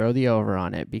and throw the over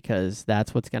on it because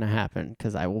that's what's going to happen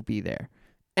because I will be there.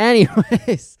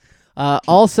 Anyways,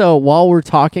 also, while we're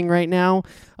talking right now,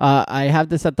 I have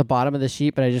this at the bottom of the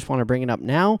sheet, but I just want to bring it up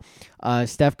now.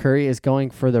 Steph Curry is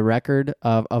going for the record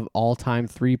of all-time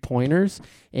three-pointers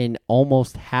in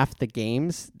almost half the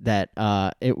games that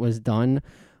it was done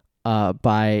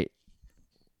by,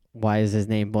 why is his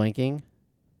name blanking?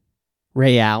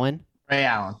 Ray Allen.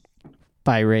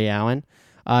 By Ray Allen.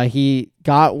 He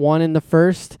got one in the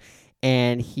first,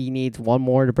 and he needs one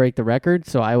more to break the record,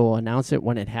 so I will announce it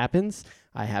when it happens.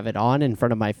 I have it on in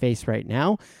front of my face right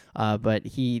now, but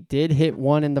he did hit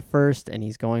one in the first, and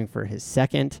he's going for his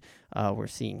second. We're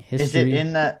seeing history.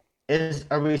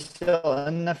 Are we still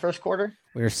in the first quarter?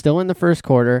 We're still in the first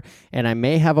quarter, and I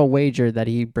may have a wager that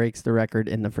he breaks the record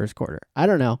in the first quarter. I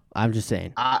don't know. I'm just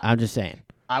saying.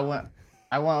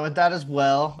 I went with that as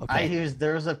well. Okay.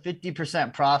 There was a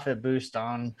 50% profit boost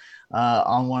on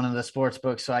one of the sports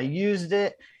books, so I used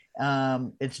it.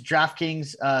 It's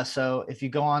DraftKings. So if you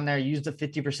go on there, use the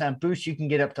 50% boost, you can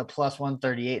get up to plus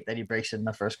 138 that he breaks it in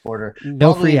the first quarter.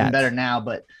 No free ads. Better now,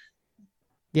 but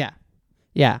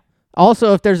yeah.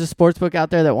 Also, if there's a sports book out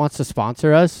there that wants to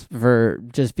sponsor us for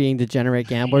just being degenerate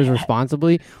gamblers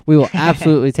responsibly, we will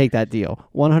absolutely take that deal.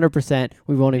 100%.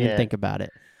 We won't even think about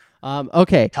it.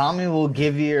 Okay. Tommy will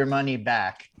give you your money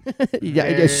back.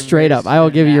 Yeah, straight up. I will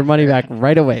give you your money back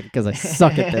right away because I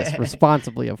suck at this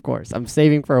responsibly, of course. I'm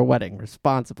saving for a wedding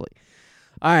responsibly.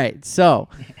 All right, so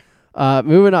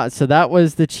moving on. So that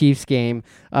was the Chiefs game.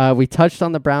 We touched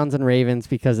on the Browns and Ravens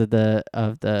because of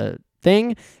the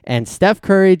thing, and Steph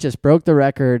Curry just broke the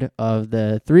record of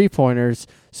the three-pointers.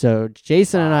 So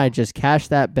Jason and I just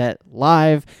cashed that bet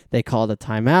live. They called a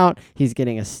timeout. He's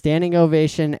getting a standing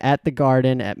ovation at the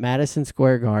Garden, at Madison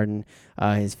Square Garden.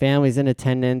 His family's in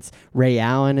attendance. Ray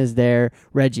Allen is there.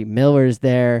 Reggie Miller's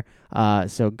there.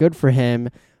 So good for him.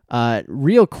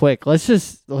 Real quick, let's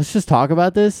just talk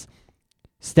about this.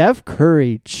 Steph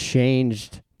Curry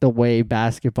changed the way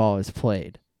basketball is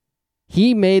played.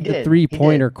 He made the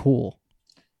three-pointer cool.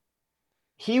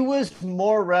 He was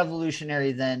more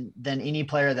revolutionary than any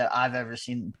player that I've ever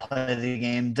seen play the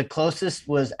game. The closest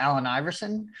was Allen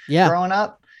Iverson growing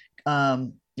up.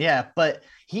 But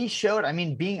he showed, I'm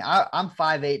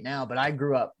 5'8" now, but I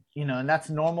grew up, and that's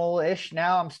normal-ish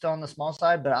now. I'm still on the small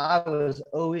side, but I was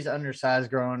always undersized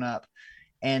growing up.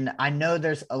 And I know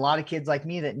there's a lot of kids like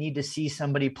me that need to see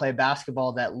somebody play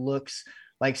basketball that looks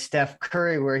like Steph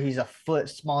Curry, where he's a foot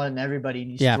smaller than everybody, and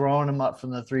he's throwing them up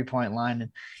from the three-point line. And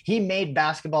he made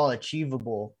basketball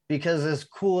achievable because as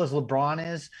cool as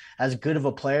LeBron is, as good of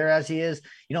a player as he is,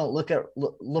 you don't look at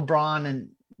LeBron, and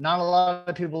not a lot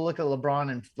of people look at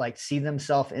LeBron and like see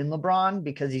themselves in LeBron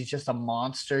because he's just a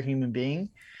monster human being.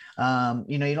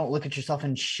 You don't look at yourself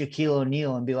in Shaquille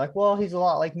O'Neal and be like, well, he's a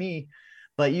lot like me.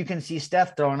 But you can see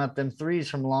Steph throwing up them threes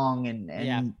from long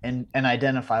and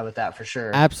identify with that for sure.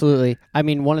 Absolutely.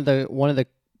 One of the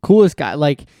coolest guys.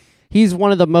 Like, he's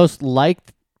one of the most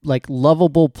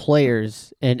lovable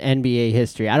players in NBA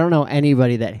history. I don't know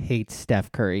anybody that hates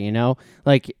Steph Curry.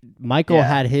 Like Michael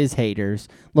had his haters.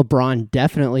 LeBron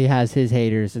definitely has his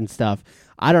haters and stuff.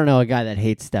 I don't know a guy that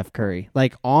hates Steph Curry,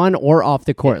 like on or off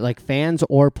the court, like fans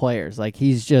or players. Like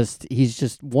he's just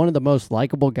one of the most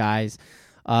likable guys.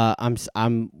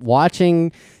 I'm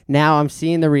watching now. I'm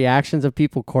seeing the reactions of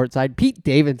people courtside. Pete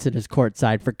Davidson is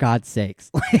courtside, for God's sakes.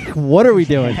 Like, what are we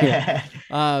doing here?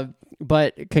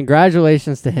 But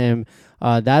congratulations to him.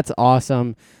 That's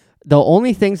awesome. The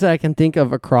only things that I can think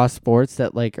of across sports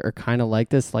that like are kind of like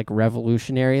this, like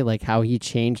revolutionary, like how he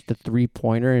changed the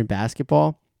 3-pointer in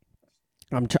basketball.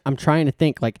 I'm trying to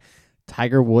think like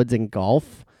Tiger Woods in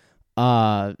golf,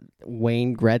 uh,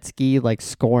 Wayne Gretzky like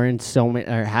scoring so many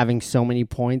or having so many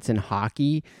points in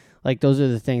hockey. Like those are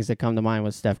the things that come to mind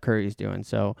what Steph Curry's doing.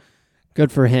 So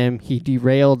good for him. He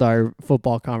derailed our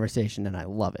football conversation, and I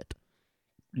love it.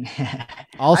 I think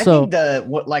Also,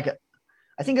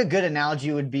 I think a good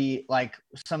analogy would be like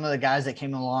some of the guys that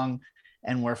came along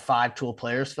and were 5-tool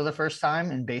players for the first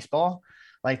time in baseball,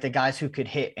 like the guys who could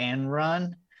hit and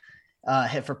run,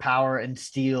 hit for power and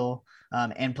steal,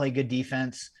 and play good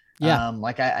defense. yeah,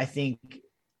 I think,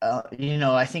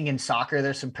 I think in soccer,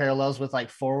 there's some parallels with like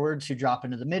forwards who drop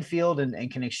into the midfield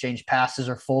and can exchange passes,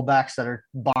 or fullbacks that are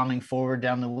bombing forward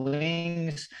down the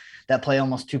wings that play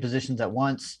almost two positions at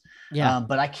once. yeah,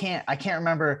 But I can't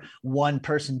remember one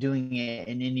person doing it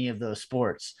in any of those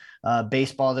sports.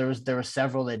 Baseball, there were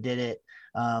several that did it.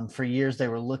 For years they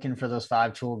were looking for those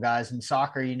 5-tool guys. In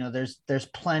soccer, there's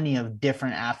plenty of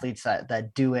different athletes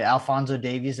that do it. Alfonso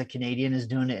Davies, a Canadian, is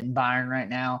doing it in Bayern right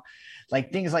now,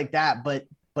 like things like that. But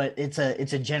it's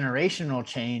a generational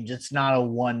change. It's not a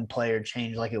one player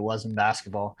change like it was in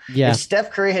basketball. If yeah.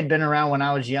 Steph Curry had been around when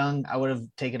I was young, I would have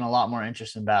taken a lot more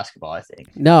interest in basketball, I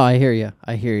think. No, I hear you.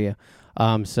 I hear you.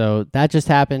 So that just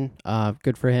happened.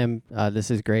 Good for him.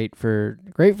 This is great for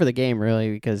the game,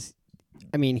 really, because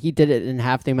I mean he did it in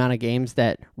half the amount of games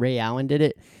that Ray Allen did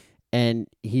it, and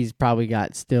he's probably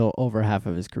got still over half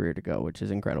of his career to go, which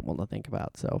is incredible to think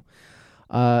about. So,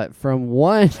 from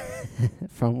one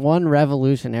from one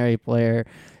revolutionary player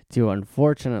to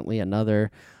unfortunately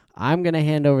another, I'm gonna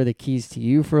hand over the keys to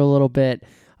you for a little bit,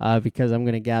 because I'm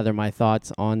gonna gather my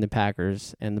thoughts on the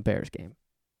Packers and the Bears game.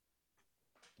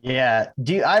 Yeah.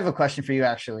 I have a question for you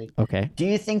actually. Okay. Do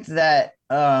you think that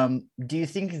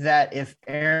if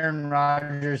Aaron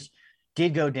Rodgers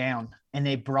did go down and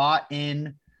they brought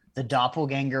in the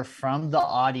doppelganger from the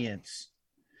audience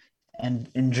and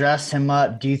dressed him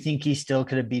up, do you think he still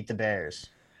could have beat the Bears?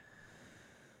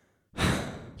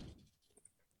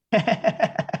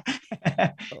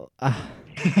 Uh,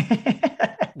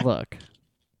 Look,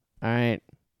 all right.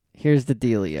 Here's the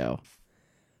dealio.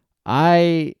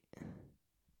 I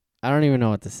I don't even know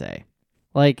what to say.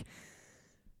 Like,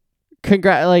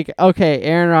 like okay,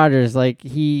 Aaron Rodgers, like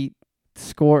he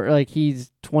scored, like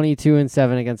he's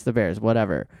 22-7 against the Bears,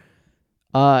 whatever.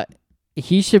 Uh,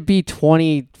 he should be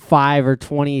 25 or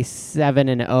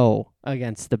 27-0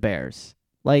 against the Bears.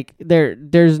 Like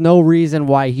there's no reason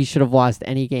why he should have lost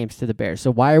any games to the Bears.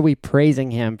 So why are we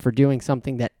praising him for doing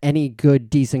something that any good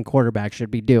decent quarterback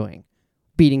should be doing?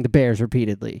 Beating the Bears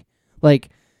repeatedly. Like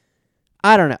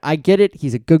I don't know. I get it.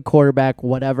 He's a good quarterback,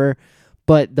 whatever.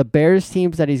 But the Bears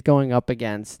teams that he's going up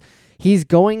against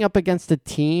a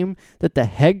team that the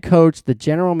head coach, the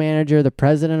general manager, the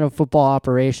president of football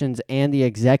operations, and the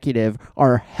executive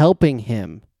are helping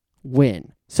him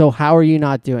win. So how are you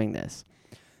not doing this?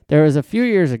 There was a few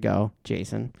years ago,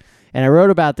 Jason, and I wrote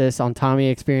about this on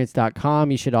TommyExperience.com.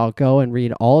 You should all go and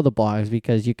read all the blogs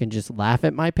because you can just laugh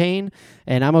at my pain,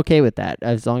 and I'm okay with that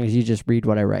as long as you just read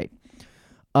what I write.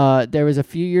 There was a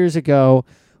few years ago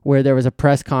where there was a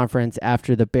press conference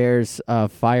after the Bears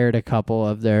fired a couple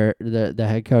of the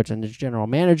head coach and the general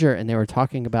manager, and they were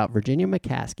talking about Virginia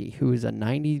McCaskey, who is a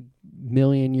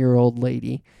 90-million-year-old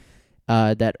lady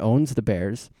that owns the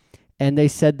Bears, and they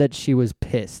said that she was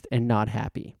pissed and not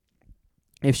happy.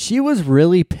 If she was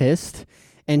really pissed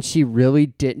and she really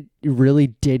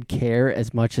did care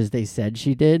as much as they said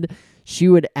she did, she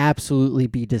would absolutely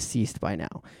be deceased by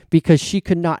now because she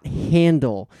could not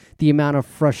handle the amount of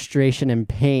frustration and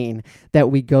pain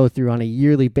that we go through on a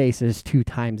yearly basis 2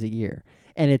 times a year.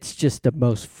 And it's just the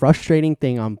most frustrating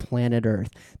thing on planet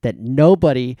Earth that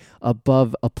nobody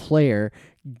above a player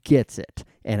gets it.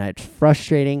 And it's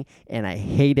frustrating, and I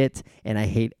hate it, and I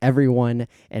hate everyone,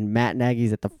 and Matt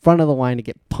Nagy's at the front of the line to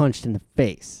get punched in the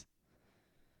face.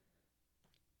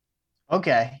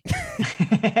 Okay.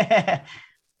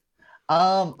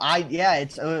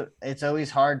 It's always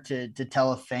hard to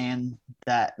tell a fan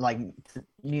that, like,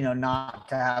 not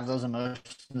to have those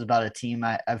emotions about a team.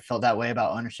 I've felt that way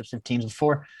about ownerships of teams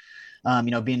before.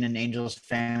 Being an Angels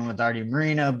fan with Artie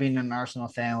Moreno, being an Arsenal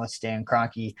fan with Stan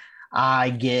Kroenke, I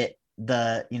get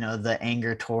the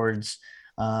anger towards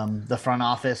the front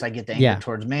office. I get the anger Yeah.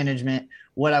 towards management.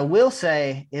 What I will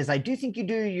say is I do think you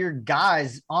do your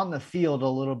guys on the field a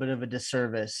little bit of a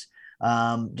disservice,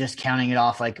 just counting it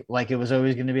off like it was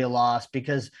always going to be a loss,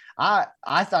 because I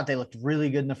thought they looked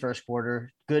really good in the first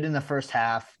quarter, good in the first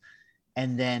half.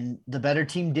 and then the better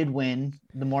team did win.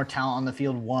 The more talent on the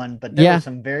field won, but there were Yeah,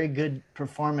 some very good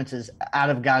performances out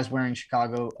of guys wearing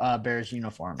Chicago Bears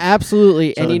uniforms.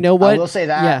 absolutely. And you So know I what? will say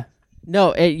Yeah. that.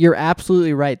 No, you're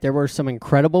absolutely right. There were some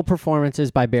incredible performances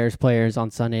by Bears players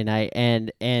on Sunday night,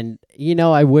 and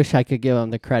I wish I could give them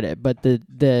the credit, but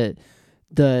the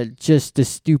just the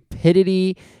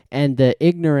stupidity and the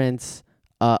ignorance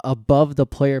above the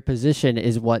player position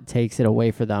is what takes it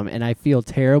away for them. And I feel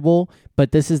terrible,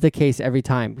 but this is the case every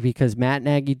time because Matt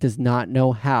Nagy does not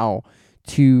know how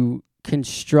to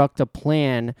construct a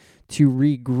plan to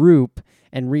regroup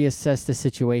and reassess the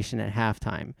situation at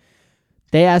halftime.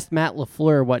 They asked Matt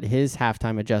LaFleur what his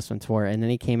halftime adjustments were, and then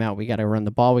he came out, we got to run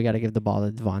the ball, we got to give the ball to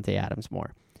Devontae Adams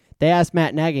more. They asked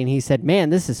Matt Nagy, and he said, man,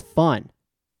 this is fun.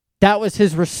 That was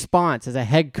his response as a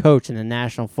head coach in the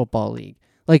National Football League.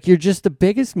 Like, you're just the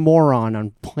biggest moron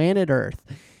on planet Earth.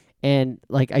 And,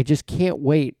 like, I just can't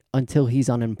wait until he's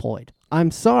unemployed.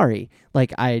 I'm sorry.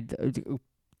 Like,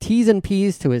 T's and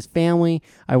P's to his family.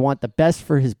 I want the best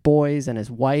for his boys and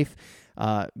his wife.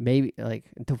 Maybe, like,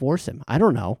 divorce him. I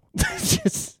don't know.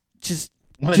 just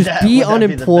be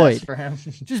unemployed. For him?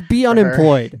 Just be For her?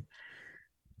 unemployed.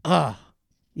 Ugh.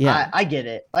 Yeah. I get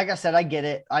it. Like I said, I get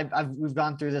it. We've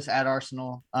gone through this at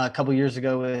Arsenal a couple years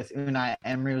ago with Unai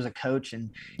Emery was a coach, and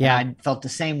Yeah. I felt the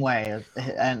same way.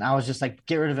 And I was just like,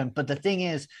 get rid of him. But the thing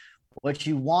is, what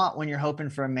you want when you're hoping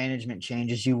for a management change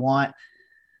is you want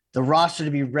the roster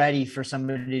to be ready for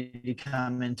somebody to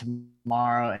come in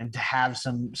tomorrow and to have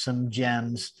some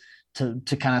gems to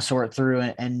kind of sort through,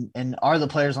 and are the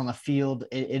players on the field.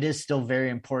 It is still very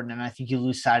important, and I think you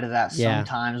lose sight of that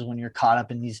sometimes when you're caught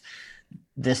up in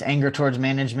this anger towards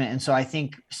management. And so I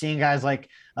think seeing guys like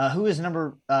who is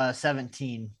number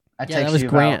 17? I texted that was you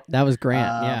Grant. about, That was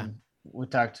Grant. we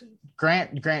talked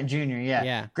Grant Jr.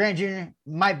 Yeah. Grant Jr.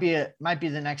 might be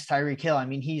the next Tyreek Hill. I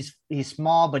mean, he's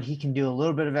small, but he can do a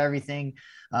little bit of everything.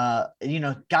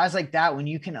 Guys like that, when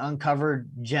you can uncover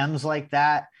gems like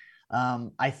that,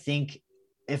 I think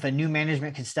if a new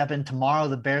management can step in tomorrow,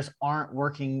 the Bears aren't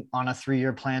working on a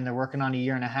 3-year plan. They're working on a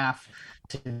year and a half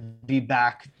to be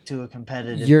back to a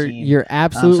competitive team. You're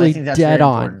absolutely so dead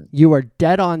on. Important. You are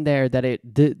dead on there that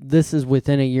this is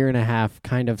within a year and a half,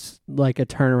 kind of like a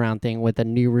turnaround thing with a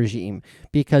new regime,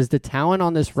 because the talent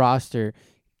on this roster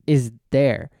is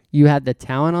there. You have the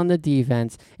talent on the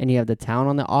defense and you have the talent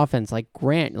on the offense. Like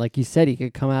Grant, like you said, he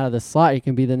could come out of the slot. He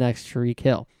can be the next Tyreek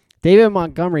Hill. David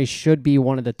Montgomery should be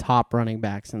one of the top running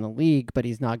backs in the league, but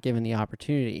he's not given the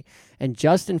opportunity. And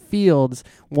Justin Fields,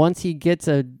 once he gets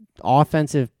a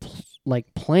offensive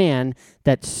plan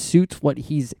that suits what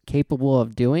he's capable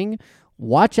of doing,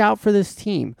 watch out for this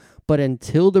team. But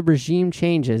until the regime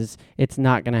changes, it's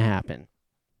not going to happen.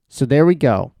 So there we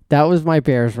go. That was my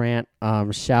Bears rant.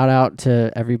 Shout out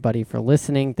to everybody for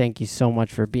listening. Thank you so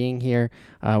much for being here.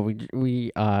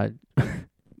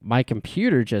 My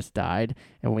computer just died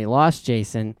and we lost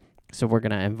Jason, so we're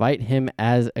going to invite him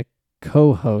as a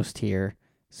co-host here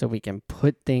so we can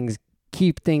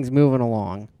keep things moving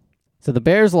along. So the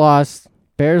Bears lost.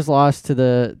 Bears lost to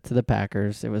the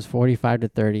Packers. It was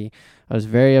 45-30. I was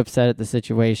very upset at the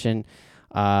situation,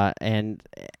 and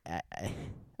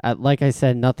like I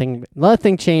said,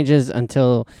 nothing changes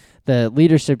until the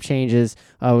leadership changes.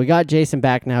 We got Jason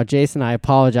back now. Jason, I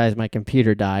apologize. My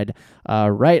computer died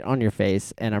right on your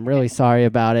face, and I'm really sorry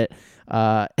about it.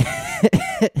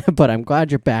 But I'm glad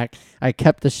you're back. I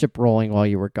kept the ship rolling while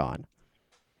you were gone.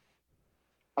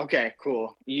 Okay,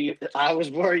 cool. I was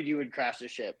worried you would crash the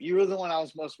ship. You were the one I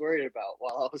was most worried about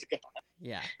while I was gone.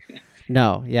 Yeah.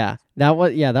 No, yeah. That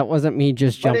wasn't me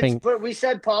just jumping. But we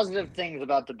said positive things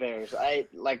about the Bears. I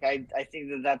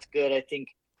think that's good.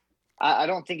 I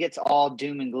don't think it's all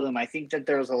doom and gloom. I think that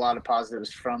there was a lot of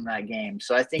positives from that game.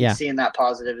 So I think seeing that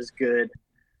positive is good.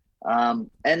 And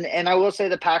I will say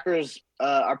the Packers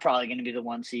are probably going to be the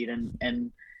 1 seed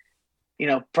and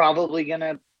probably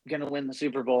gonna win the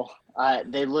Super Bowl.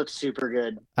 They look super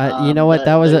good. You know what?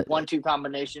 That was a 1-2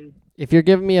 combination. If you're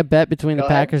giving me a bet between the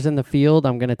Packers ahead. and the field,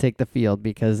 I'm going to take the field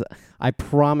because I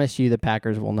promise you the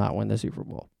Packers will not win the Super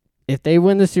Bowl. If they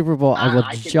win the Super Bowl, I will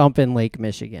jump in Lake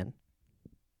Michigan.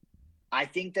 I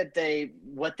think that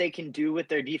what they can do with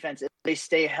their defense, if they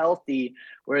stay healthy,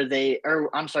 with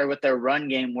their run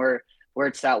game, where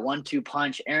it's that 1-2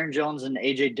 punch. Aaron Jones and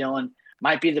AJ Dillon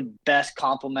might be the best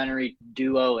complementary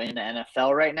duo in the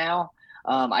NFL right now.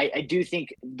 I do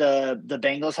think the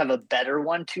Bengals have a better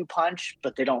 1-2 punch,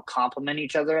 but they don't complement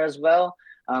each other as well.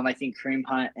 I think Kareem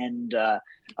Hunt and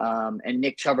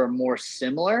Nick Chubb are more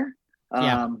similar.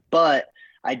 But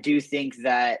I do think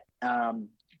that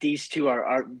these two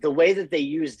are the way that they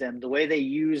use them, the way they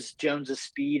use Jones's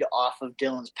speed off of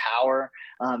Dylan's power,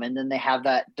 and then they have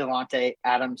that Devontae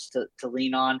Adams to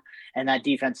lean on, and that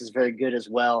defense is very good as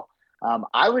well.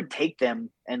 I would take them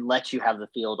and let you have the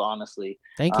field, honestly,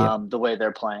 Thank you. the way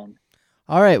they're playing.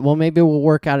 All right, well, maybe we'll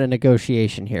work out a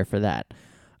negotiation here for that.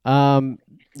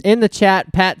 In the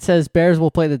chat, Pat says Bears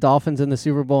will play the Dolphins in the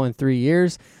Super Bowl in 3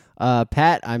 years.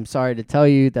 Pat, I'm sorry to tell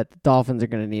you that the Dolphins are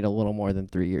going to need a little more than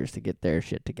 3 years to get their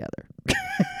shit together.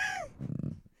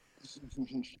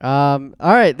 All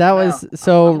right, that was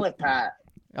so. I'm with Pat.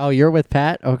 Oh, you're with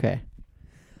Pat? Okay.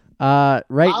 Right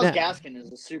Myles now, Gaskin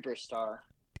is a superstar.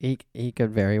 He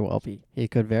could very well be. He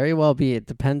could very well be. It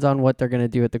depends on what they're going to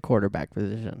do at the quarterback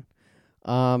position.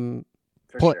 For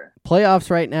sure. Playoffs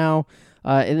right now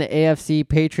in the AFC,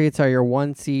 Patriots are your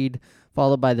 1 seed,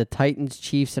 followed by the Titans,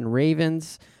 Chiefs, and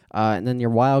Ravens. And then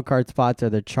your wild card spots are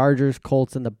the Chargers,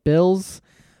 Colts, and the Bills.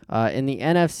 In the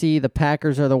NFC, the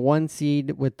Packers are the 1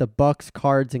 seed with the Bucks,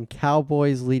 Cards, and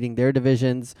Cowboys leading their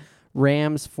divisions.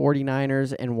 Rams,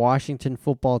 49ers, and Washington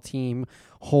football team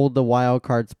hold the wild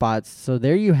card spots. So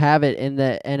there you have it in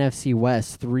the NFC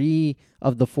West. 3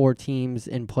 of the 4 teams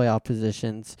in playoff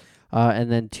positions, and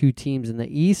then 2 teams in the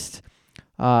East.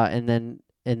 And then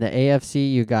in the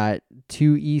AFC, you got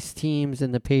 2 East teams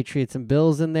and the Patriots and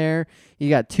Bills in there. You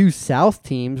got 2 South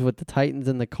teams with the Titans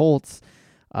and the Colts,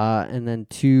 and then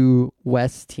 2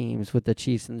 West teams with the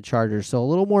Chiefs and the Chargers. So a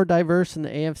little more diverse in the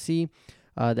AFC.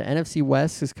 The NFC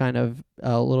West is kind of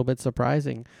a little bit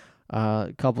surprising.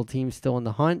 A couple teams still in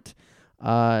the hunt.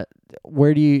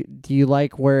 Where do you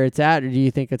like where it's at, or do you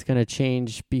think it's going to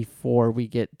change before we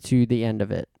get to the end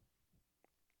of it?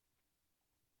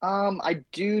 I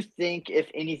do think if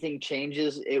anything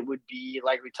changes, it would be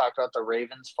like we talked about the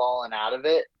Ravens falling out of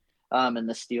it, and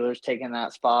the Steelers taking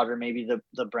that spot, or maybe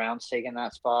the Browns taking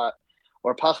that spot,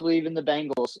 or possibly even the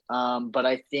Bengals. But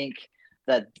I think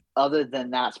that other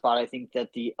than that spot, I think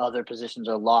that the other positions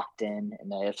are locked in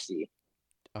the AFC.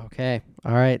 Okay.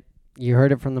 All right. You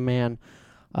heard it from the man.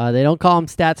 They don't call him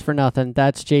Stats for nothing.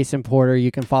 That's Jason Porter.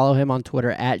 You can follow him on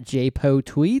Twitter at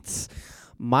JPoTweets.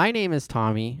 My name is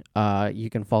Tommy. You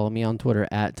can follow me on Twitter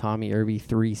at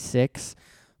TommyIrby36.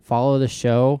 Follow the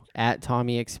show at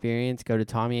Tommy Experience. Go to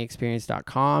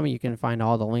TommyExperience.com. You can find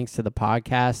all the links to the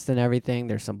podcast and everything.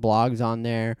 There's some blogs on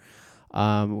there.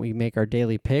 We make our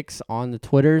daily picks on the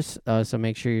Twitters, so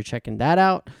make sure you're checking that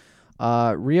out.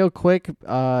 Real quick,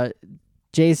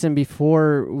 Jason,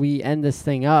 before we end this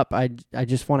thing up, I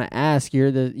just want to ask,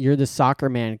 you're the soccer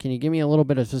man. Can you give me a little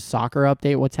bit of a soccer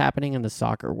update? What's happening in the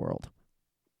soccer world?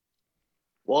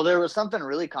 Well, there was something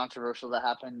really controversial that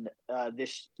happened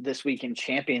this week in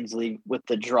Champions League with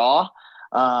the draw.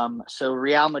 So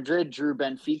Real Madrid drew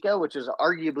Benfica, which is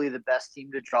arguably the best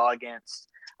team to draw against.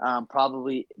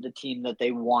 Probably the team that they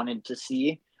wanted to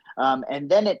see. And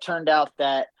then it turned out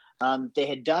that they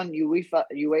had done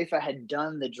UEFA had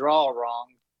done the draw wrong,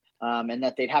 and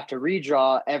that they'd have to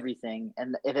redraw everything.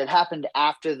 And it had happened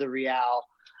after the Real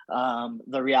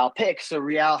pick. So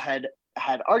Real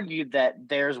had argued that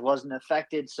theirs wasn't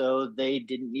affected, so they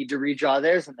didn't need to redraw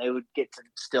theirs, and they would get to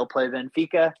still play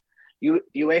Benfica.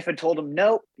 UEFA told them,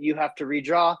 nope, you have to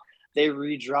redraw. They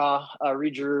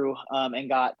redrew, and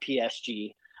got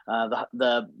PSG.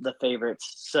 The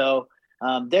favorites. So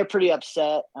they're pretty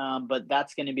upset, but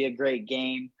that's going to be a great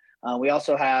game. We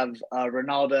also have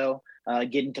Ronaldo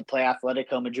getting to play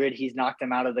Atletico Madrid. He's knocked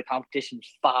them out of the competition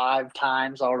 5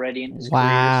 times already in his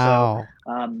career.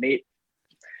 So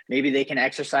maybe they can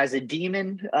exercise a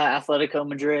demon, Atletico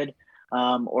Madrid,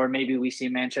 or maybe we see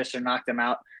Manchester knock them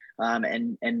out.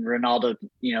 And Ronaldo,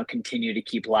 continue to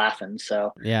keep laughing.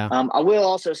 So yeah. I will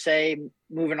also say,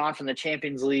 moving on from the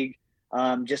Champions League,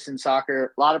 just in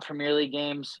soccer, a lot of Premier League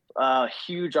games,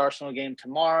 huge Arsenal game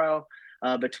tomorrow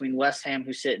between West Ham,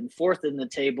 who sit in 4th in the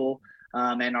table,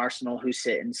 and Arsenal, who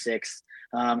sit in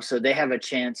 6th. So they have a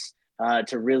chance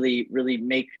to really, really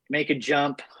make a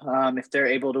jump if they're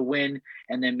able to win.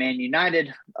 And then Man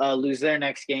United lose their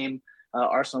next game.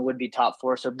 Arsenal would be top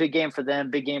 4. So big game for them,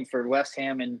 big game for West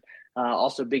Ham, and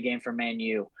also big game for Man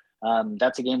U.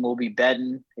 That's a game we'll be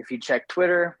betting. If you check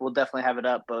Twitter, we'll definitely have it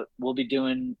up, but we'll be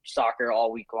doing soccer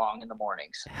all week long in the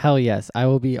mornings. Hell yes. I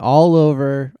will be all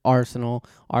over Arsenal.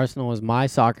 Arsenal is my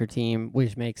soccer team,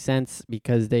 which makes sense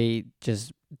because they're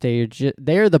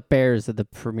the Bears of the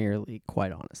Premier League,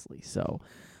 quite honestly. So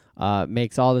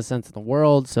makes all the sense in the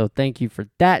world. So thank you for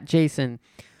that, Jason.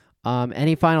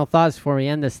 Any final thoughts before we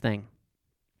end this thing?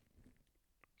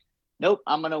 Nope.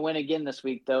 I'm going to win again this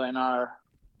week, though, in our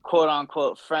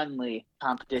quote-unquote friendly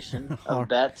competition of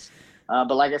bets.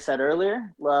 But like I said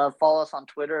earlier, follow us on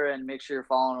Twitter and make sure you're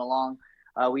following along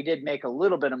We did make a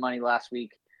little bit of money last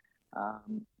week,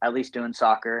 at least doing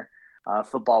soccer.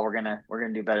 Football, we're gonna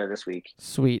do better this week.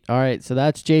 Sweet. All right. So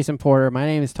that's Jason Porter. My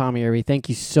name is Tommy Irby. Thank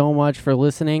you so much for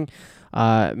listening.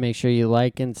 Make sure you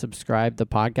like and subscribe the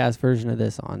podcast version of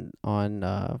this on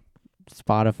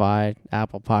Spotify,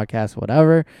 Apple Podcasts,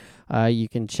 whatever. You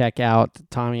can check out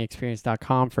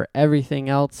TommyExperience.com for everything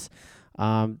else.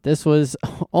 This was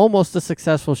almost a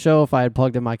successful show if I had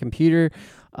plugged in my computer,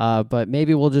 but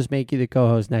maybe we'll just make you the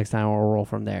co-host next time. We'll roll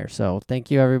from there. So thank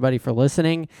you, everybody, for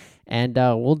listening, and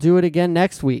we'll do it again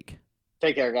next week.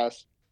 Take care, guys.